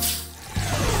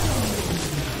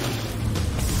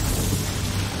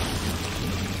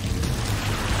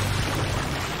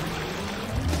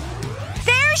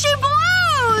 There she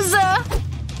blows!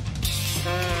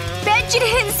 Bet you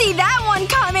didn't see that one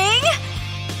coming!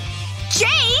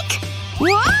 Jake!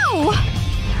 Whoa!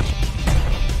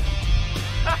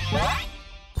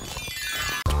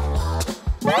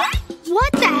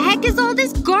 What the heck is all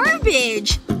this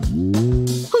garbage?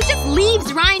 Who just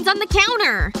leaves rinds on the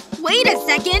counter? Wait a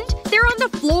second. They're on the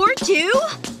floor, too?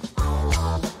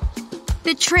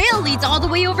 The trail leads all the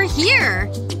way over here.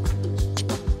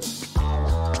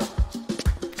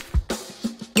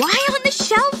 Why on the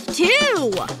shelf,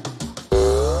 too?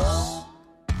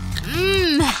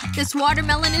 This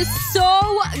watermelon is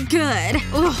so good.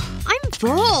 Ugh, I'm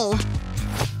full.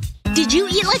 Did you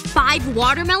eat like 5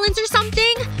 watermelons or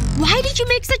something? Why did you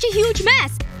make such a huge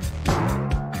mess?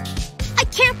 I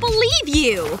can't believe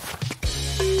you!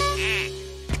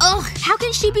 Ugh, how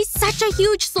can she be such a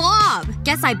huge slob?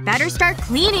 Guess I better start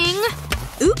cleaning.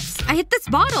 Oops, I hit this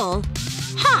bottle.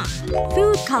 Huh.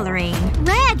 Food coloring.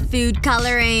 Red food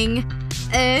coloring.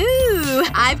 Ooh,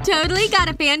 I've totally got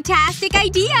a fantastic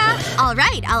idea.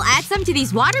 Alright, I'll add some to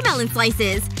these watermelon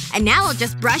slices. And now I'll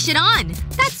just brush it on.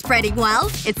 That's spreading well.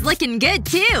 It's looking good,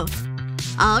 too.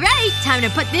 Alright, time to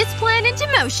put this plan into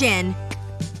motion.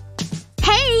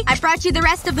 Hey! I brought you the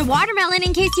rest of the watermelon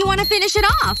in case you want to finish it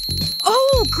off.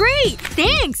 Oh, great!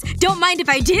 Thanks! Don't mind if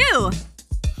I do.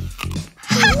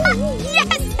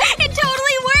 Yes! It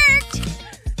totally worked!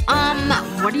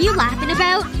 What are you laughing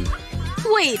about?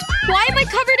 Wait, why am I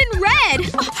covered in red?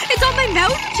 It's on my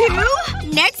mouth, too?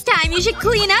 Next time you should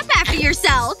clean up after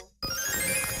yourself.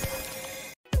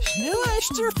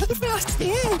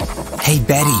 Hey,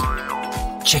 Betty.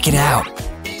 Check it out.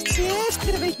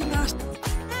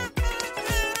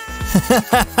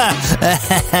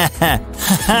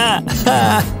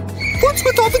 What's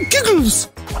with all the giggles?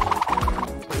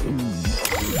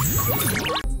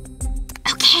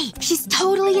 Okay, she's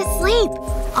totally asleep.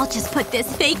 I'll just put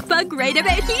this fake bug right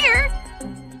about here.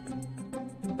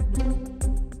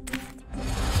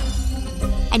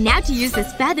 And now to use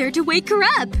this feather to wake her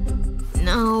up.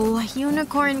 No,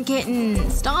 unicorn kitten,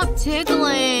 stop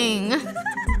tickling.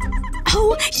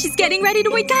 Oh, she's getting ready to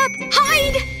wake up!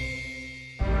 Hide!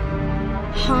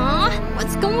 Huh?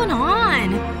 What's going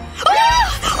on?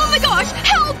 Ah! Oh my gosh!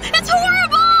 Help! It's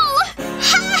horrible!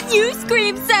 Ha! You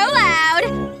screamed so loud!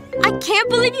 I can't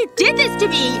believe you did this to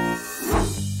me!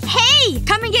 Hey!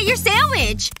 Come and get your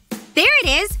sandwich! There it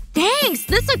is! Thanks!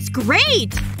 This looks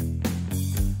great!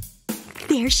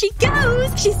 There she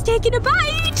goes! She's taking a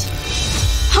bite!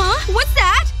 Huh? What's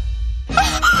that?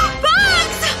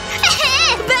 Bugs!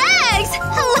 Bugs!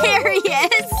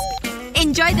 Hilarious!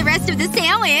 Enjoy the rest of the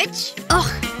sandwich.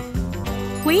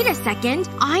 Ugh. Wait a second.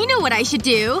 I know what I should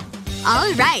do.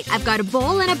 Alright, I've got a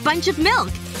bowl and a bunch of milk.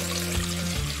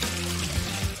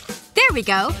 There we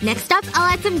go. Next up,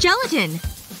 I'll add some gelatin.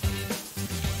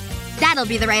 That'll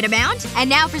be the right amount. And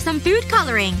now for some food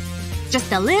coloring.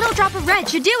 Just a little drop of red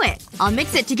should do it. I'll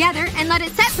mix it together and let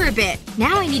it set for a bit.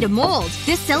 Now I need a mold.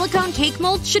 This silicone cake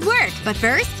mold should work. But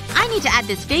first, I need to add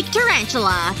this fake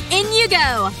tarantula. In you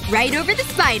go. Right over the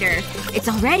spider. It's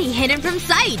already hidden from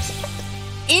sight.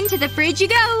 Into the fridge you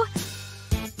go.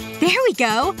 There we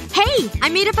go. Hey! I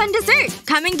made a fun dessert.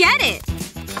 Come and get it.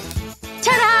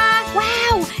 Ta-da!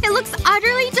 Wow! It looks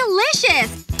utterly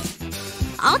delicious!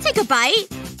 I'll take a bite.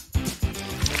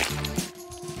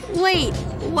 Wait.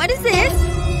 What is this?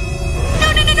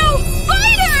 No, no, no, no!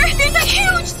 Spider! There's a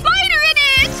huge spider in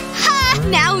it! Ha!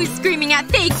 Now who's screaming at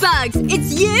fake bugs?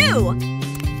 It's you!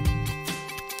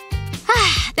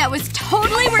 That was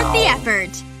totally worth the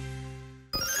effort.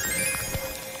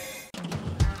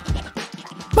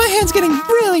 My hand's getting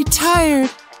really tired.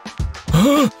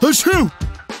 Achoo!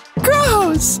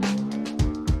 Gross!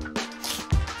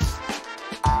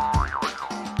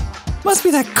 Must be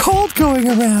that cold going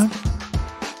around.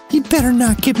 You better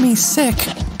not get me sick.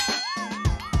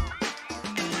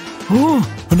 Oh,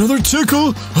 another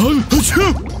tickle!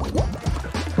 Achoo!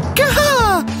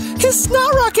 Gah! His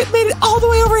snot rocket made it all the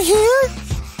way over here?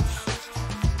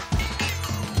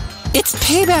 It's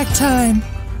payback time.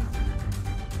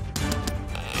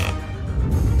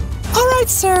 Alright,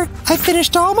 sir. I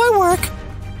finished all my work.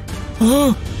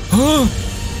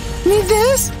 Need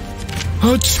this?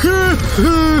 Achoo!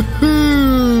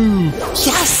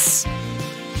 Yes!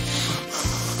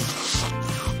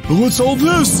 What's all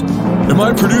this? Am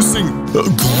I producing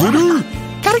glitter?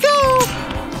 Gotta go!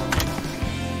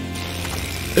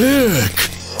 Ick!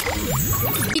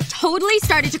 He totally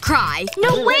started to cry.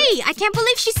 No way! I can't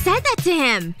believe she said that to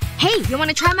him. Hey, you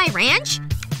wanna try my ranch?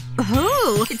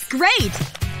 Oh, it's great.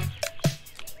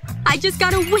 I just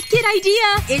got a wicked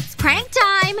idea. It's prank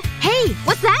time. Hey,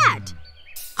 what's that?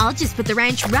 I'll just put the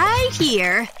ranch right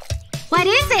here. What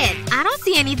is it? I don't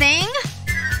see anything.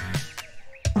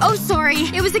 Oh, sorry.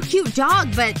 It was a cute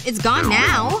dog, but it's gone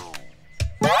now.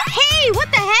 Hey, what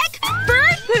the heck?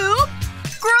 Bird poop?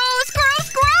 Gross, gross,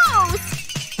 gross!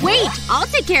 Wait, I'll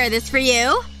take care of this for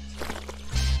you.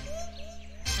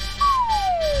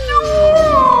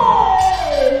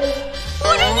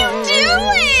 What are you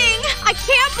doing? I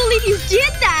can't believe you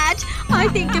did that! I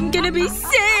think I'm gonna be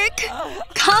sick.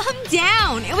 Calm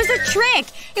down. It was a trick.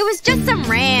 It was just some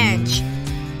ranch.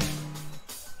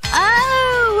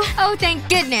 Oh, thank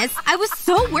goodness. I was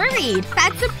so worried.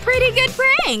 That's a pretty good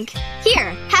prank.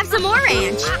 Here, have some more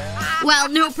ranch. Well,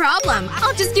 no problem.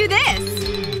 I'll just do this.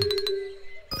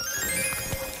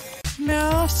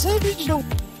 No,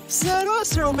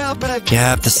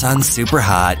 Yep, the sun's super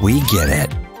hot. We get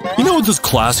it. You know what this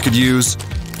class could use?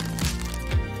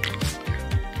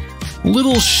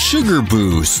 Little sugar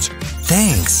boost.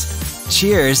 Thanks.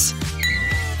 Cheers.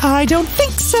 I don't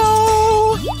think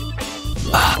so.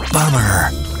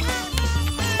 Bummer.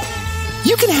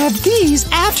 You can have these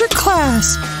after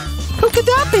class. Who could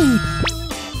that be?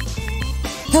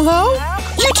 Hello?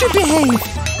 You two behave.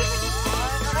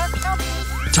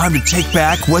 Time to take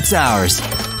back what's ours.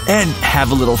 And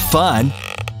have a little fun.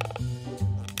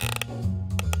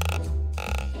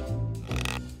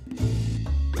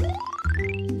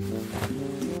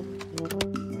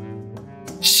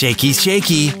 Shaky,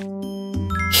 shaky.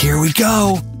 Here we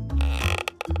go.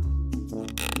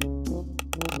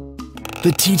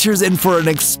 The teacher's in for an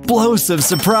explosive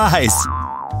surprise.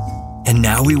 And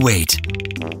now we wait.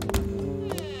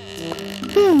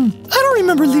 I don't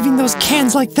remember leaving those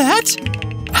cans like that.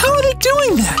 How are they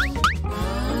doing that?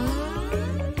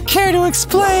 Care to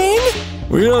explain?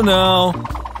 We don't know.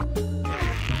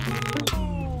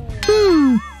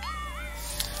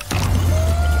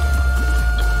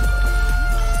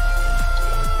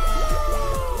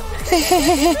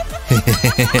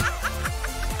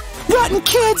 Rotten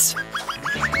kids!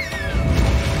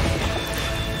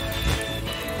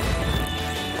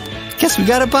 Guess we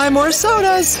gotta buy more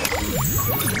sodas.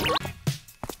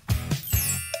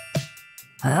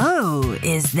 Oh,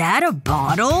 is that a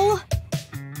bottle?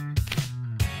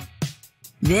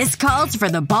 This calls for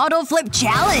the bottle flip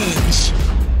challenge.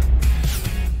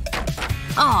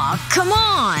 Aw, come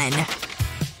on.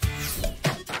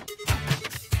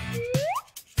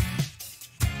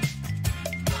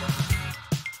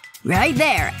 Right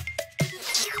there.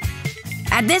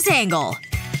 At this angle.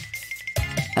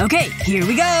 Okay, here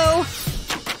we go.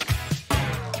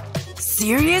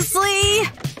 Seriously?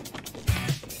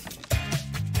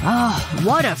 Oh,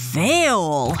 what a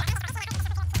fail.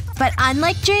 But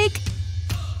unlike Jake,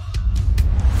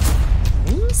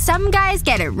 some guys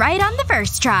get it right on the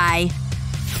first try.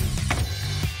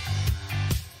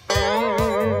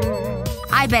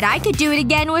 I bet I could do it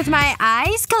again with my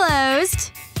eyes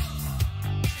closed.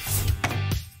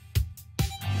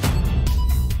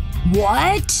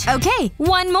 What? Okay,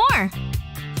 one more.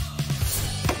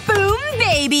 Boom,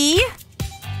 baby!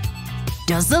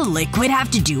 Does the liquid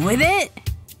have to do with it?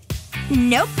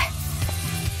 Nope.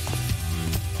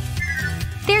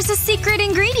 There's a secret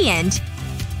ingredient.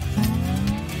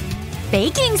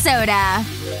 Baking soda.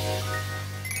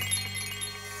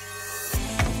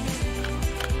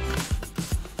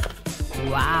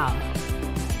 Wow.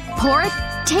 Pour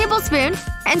a tablespoon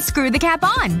and screw the cap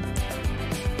on.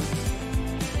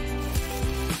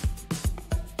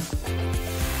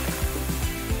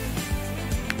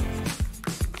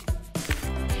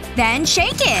 Then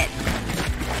shake it.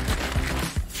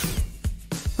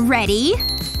 Ready?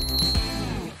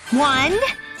 1,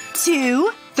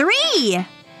 2, 3.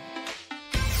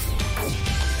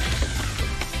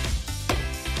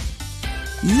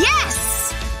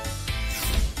 Yes!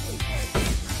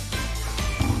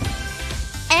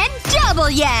 And double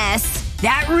yes!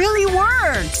 That really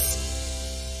works!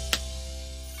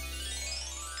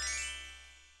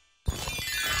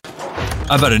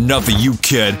 I've had enough of you,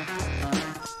 kid.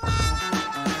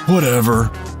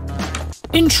 Whatever.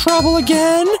 In trouble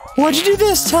again? What'd you do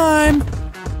this time?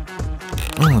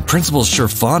 The principal's sure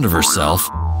fond of herself.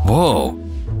 Whoa.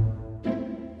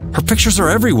 Her pictures are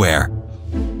everywhere.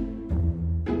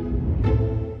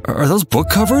 Are those book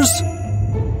covers?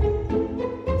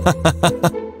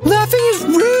 Laughing is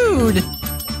rude!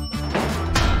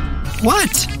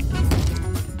 What?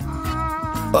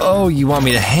 Oh, you want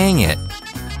me to hang it?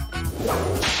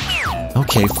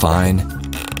 Okay, fine.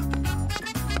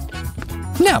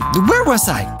 Now, where was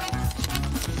I?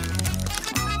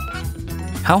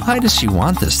 How high does she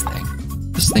want this thing?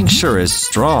 This thing sure is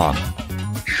strong.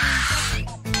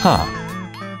 Huh.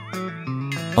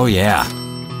 Oh yeah.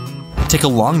 Take a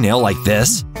long nail like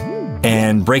this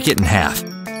and break it in half.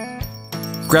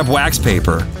 Grab wax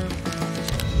paper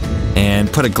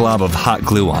and put a glob of hot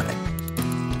glue on it.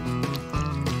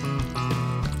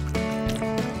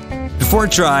 Before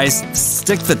it dries,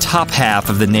 stick the top half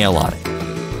of the nail on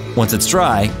it. Once it's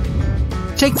dry,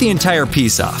 take the entire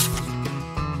piece off.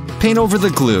 Paint over the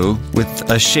glue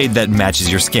with a shade that matches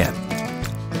your skin.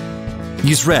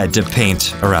 Use red to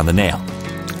paint around the nail.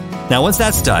 Now once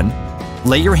that's done,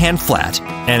 lay your hand flat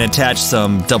and attach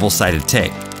some double-sided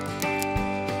tape.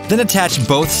 Then attach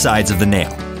both sides of the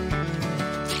nail.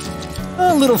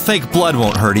 A little fake blood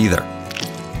won't hurt either.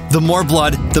 The more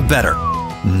blood, the better.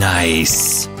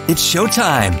 Nice. It's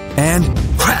showtime. And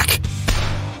crack!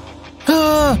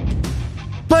 Ah!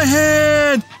 My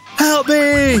hand! Help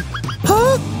me!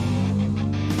 Huh?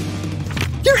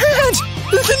 Your hand!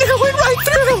 The nail went right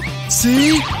through!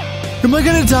 See? Am I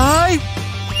gonna die?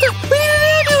 We need an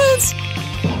ambulance!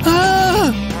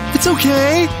 Ah! It's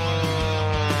okay.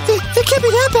 It can't be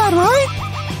that bad, right?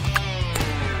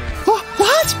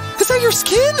 What? Is that your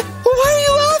skin? Why are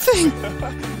you laughing?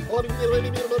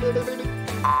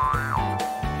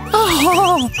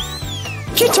 Oh!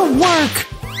 Get to work!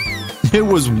 It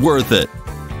was worth it.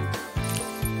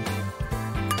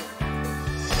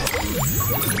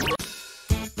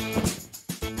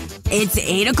 It's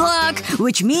 8 o'clock,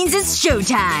 which means it's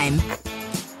showtime.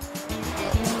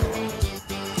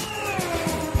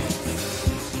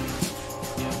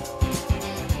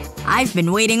 I've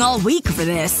been waiting all week for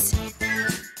this.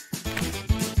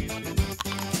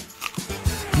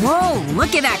 Whoa,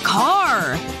 look at that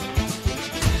car!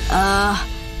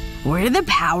 Where did the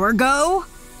power go?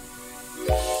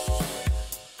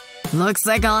 Looks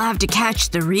like I'll have to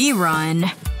catch the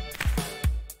rerun.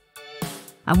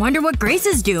 I wonder what Grace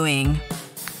is doing.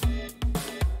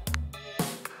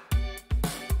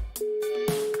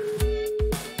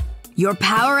 Your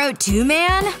power out too,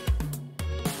 man?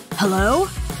 Hello?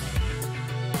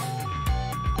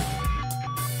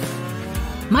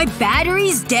 My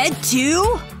battery's dead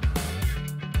too?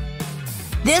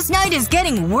 This night is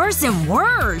getting worse and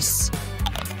worse.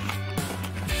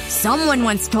 Someone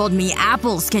once told me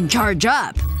apples can charge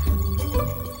up.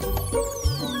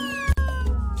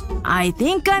 I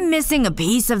think I'm missing a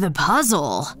piece of the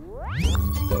puzzle.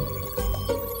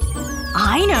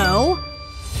 I know!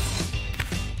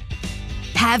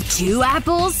 Have 2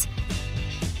 apples?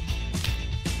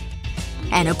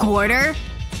 And a quarter?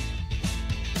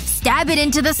 Stab it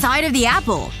into the side of the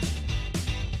apple.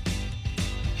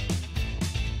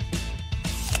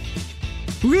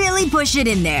 Really push it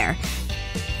in there.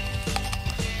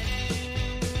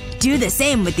 Do the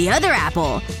same with the other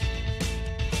apple.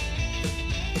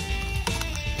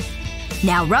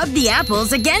 Now rub the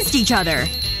apples against each other.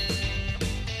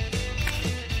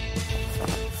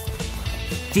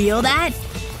 Feel that?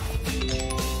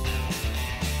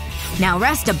 Now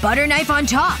rest a butter knife on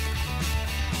top.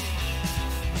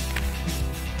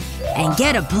 And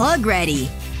get a plug ready.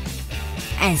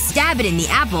 And stab it in the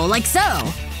apple like so.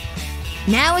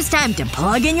 Now it's time to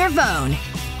plug in your phone.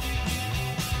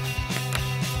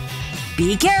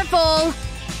 Be careful!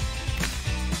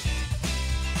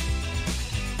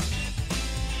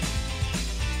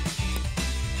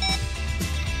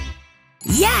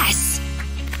 Yes!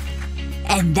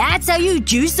 And that's how you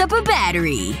juice up a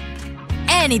battery.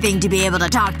 Anything to be able to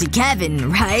talk to Kevin,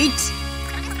 right?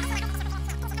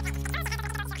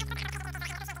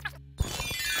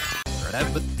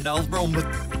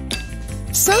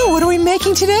 So, what are we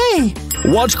making today?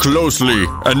 Watch closely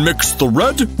and mix the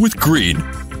red with green.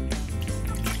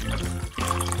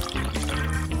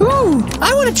 Ooh,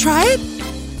 I want to try it.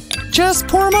 Just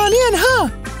pour them on in, huh?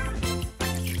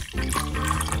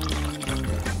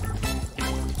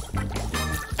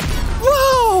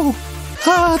 Whoa!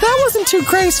 That wasn't too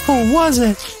graceful, was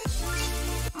it?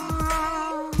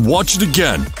 Watch it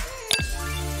again.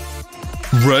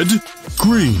 Red,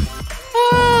 green.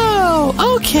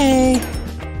 Oh, okay.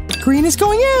 Green is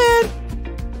going in.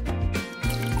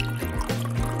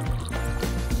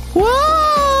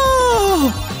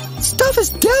 Whoa! Stuff is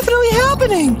definitely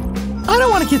happening. I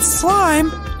don't want to get slime.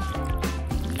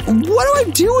 What do I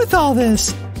do with all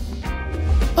this?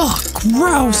 Ugh,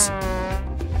 gross.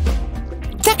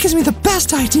 That gives me the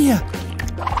best idea.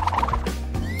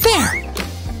 There.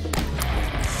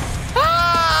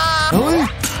 Ah!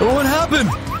 What happened?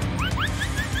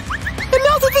 It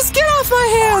melted the skin off my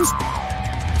hands!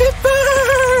 It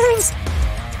burns!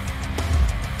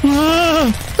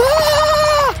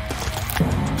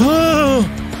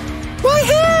 My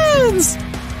hands!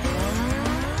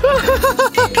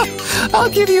 I'll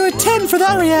give you a 10 for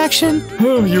that reaction.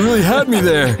 Oh, you really had me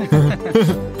there.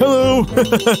 Hello.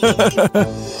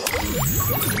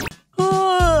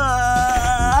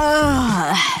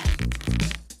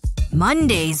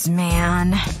 Mondays,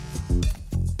 man.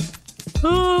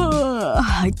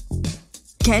 I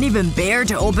can't even bear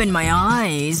to open my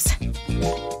eyes.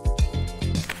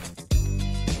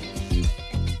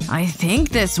 I think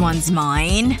this one's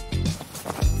mine.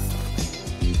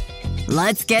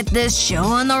 Let's get this show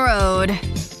on the road.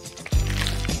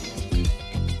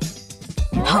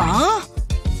 Huh?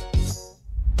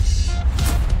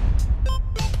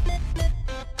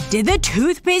 Did the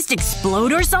toothpaste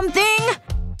explode or something?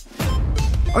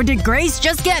 Or did Grace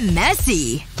just get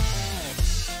messy?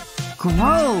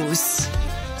 Gross.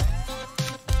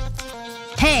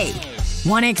 Hey,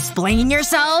 wanna explain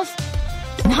yourself?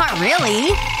 Not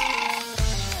really.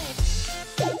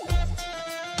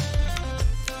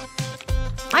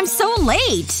 I'm so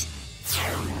late.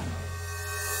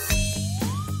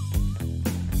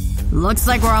 Looks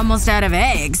like we're almost out of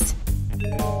eggs.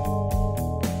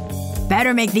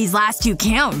 Better make these last two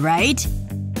count, right?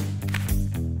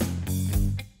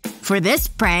 For this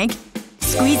prank,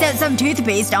 squeeze out some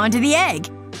toothpaste onto the egg.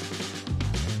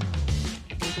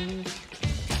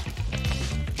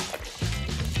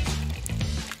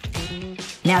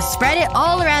 Now spread it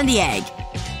all around the egg.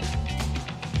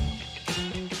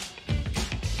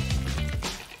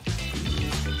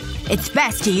 It's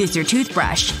best to use your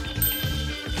toothbrush.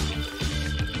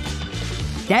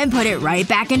 Then put it right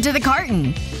back into the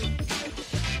carton.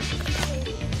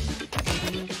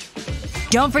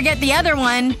 Don't forget the other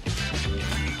one.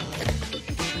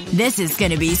 This is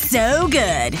gonna be so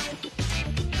good.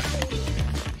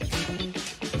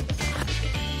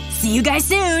 See you guys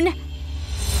soon.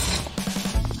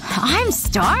 I'm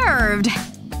starved.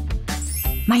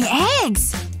 My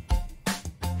eggs.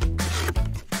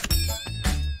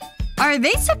 Are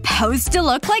they supposed to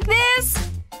look like this?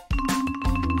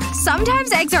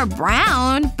 Sometimes eggs are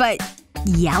brown, but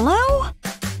yellow?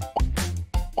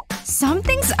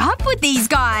 Something's up with these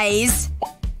guys.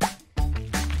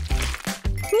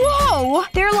 Whoa!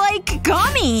 They're like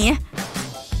gummy.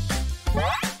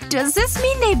 Does this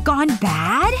mean they've gone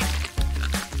bad?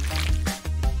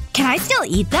 Can I still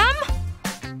eat them?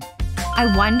 I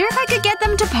wonder if I could get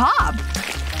them to pop.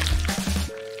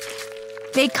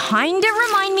 They kinda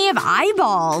remind me of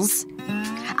eyeballs.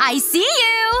 I see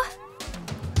you!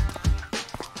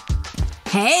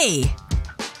 Hey.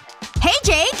 Hey,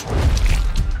 Jake!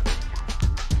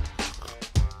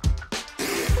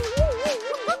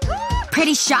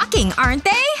 Pretty shocking, aren't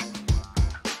they?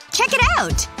 Check it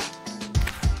out!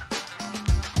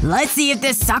 Let's see if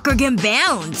this sucker can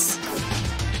bounce.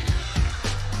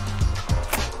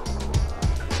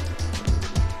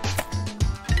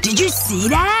 Did you see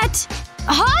that?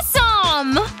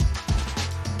 Awesome!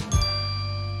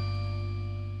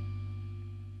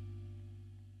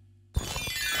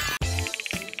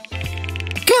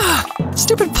 Gah!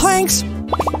 Stupid planks!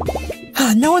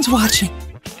 No one's watching.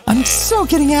 I'm so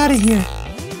getting out of here.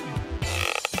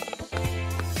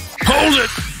 Hold it!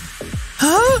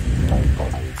 Huh?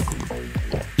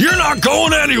 You're not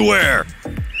going anywhere!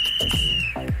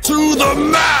 To the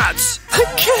mats! I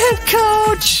can't,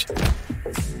 Coach!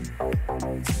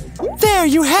 There,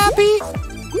 you happy?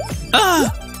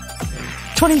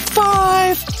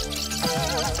 25.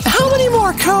 How many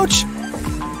more, Coach?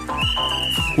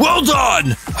 Well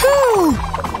done! Whew!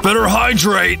 Better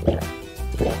hydrate.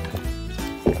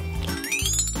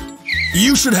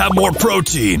 You should have more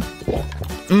protein.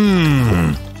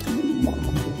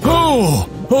 Oh,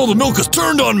 the milk has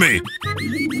turned on me.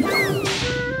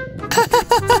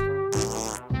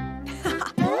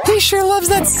 He sure loves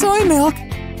that soy milk.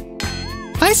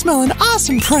 I smell an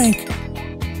awesome prank.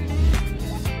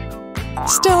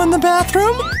 Still in the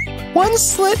bathroom? One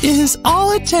slit is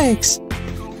all it takes.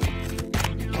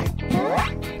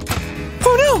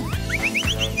 Oh no!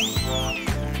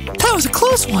 That was a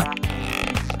close one.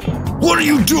 What are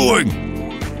you doing?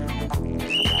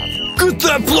 Get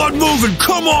that blood moving,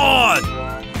 come on!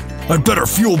 I'd better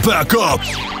fuel back up.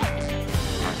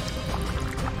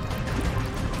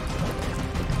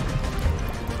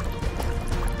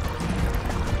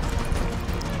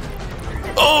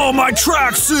 Oh, my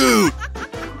tracksuit!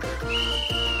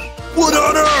 What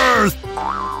on earth?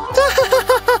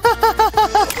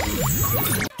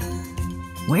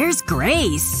 Where's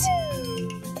Grace?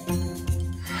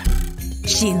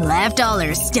 She left all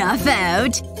her stuff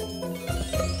out.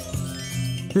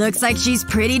 Looks like she's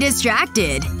pretty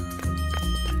distracted.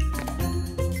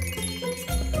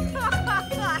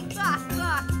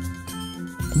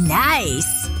 Nice!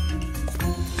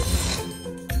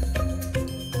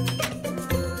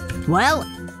 Well,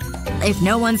 if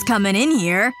no one's coming in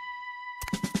here,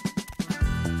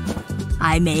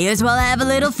 I may as well have a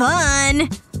little fun.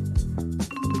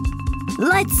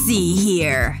 Let's see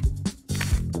here.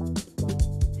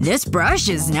 This brush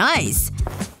is nice.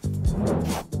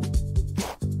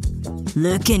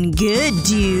 Looking good,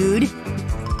 dude.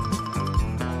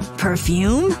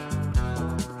 Perfume?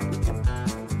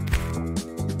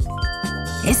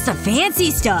 It's the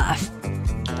fancy stuff.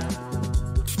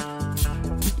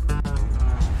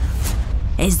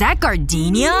 Is that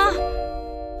gardenia?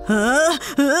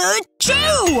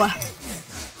 Chew!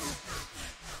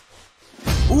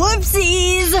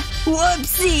 Whoopsies!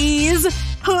 Whoopsies!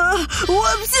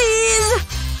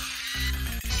 Whoopsies!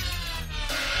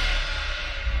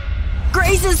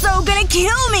 Grace is so gonna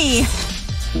kill me!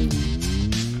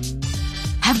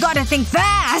 I've gotta think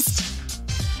fast!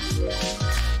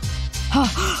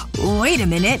 Wait a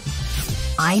minute.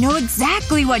 I know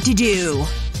exactly what to do.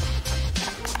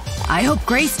 I hope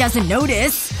Grace doesn't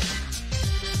notice.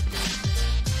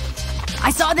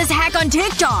 I saw this hack on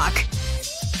TikTok!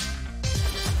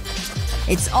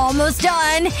 It's almost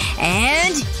done,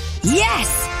 and…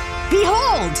 yes!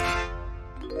 Behold!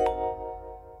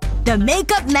 The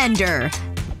makeup mender.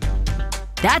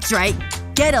 That's right.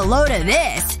 Get a load of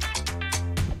this.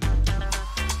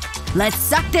 Let's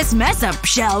suck this mess up,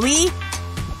 shall we?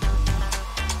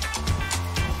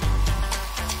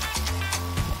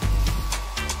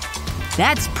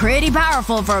 That's pretty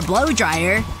powerful for a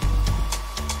blowdryer.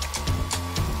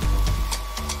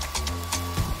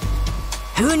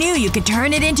 Who knew you could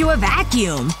turn it into a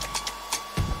vacuum?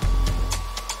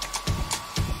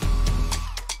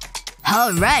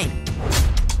 Alright.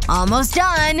 Almost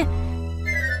done.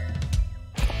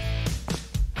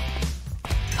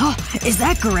 Oh, is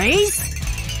that Grace?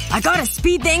 I gotta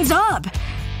speed things up.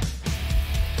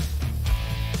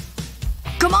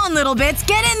 Come on, little bits,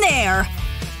 get in there!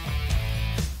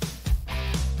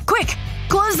 Quick!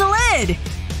 Close the lid!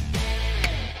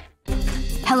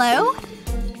 Hello?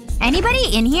 Anybody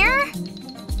in here?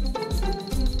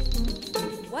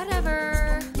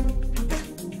 Whatever.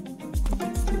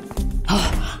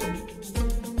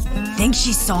 Think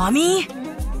she saw me?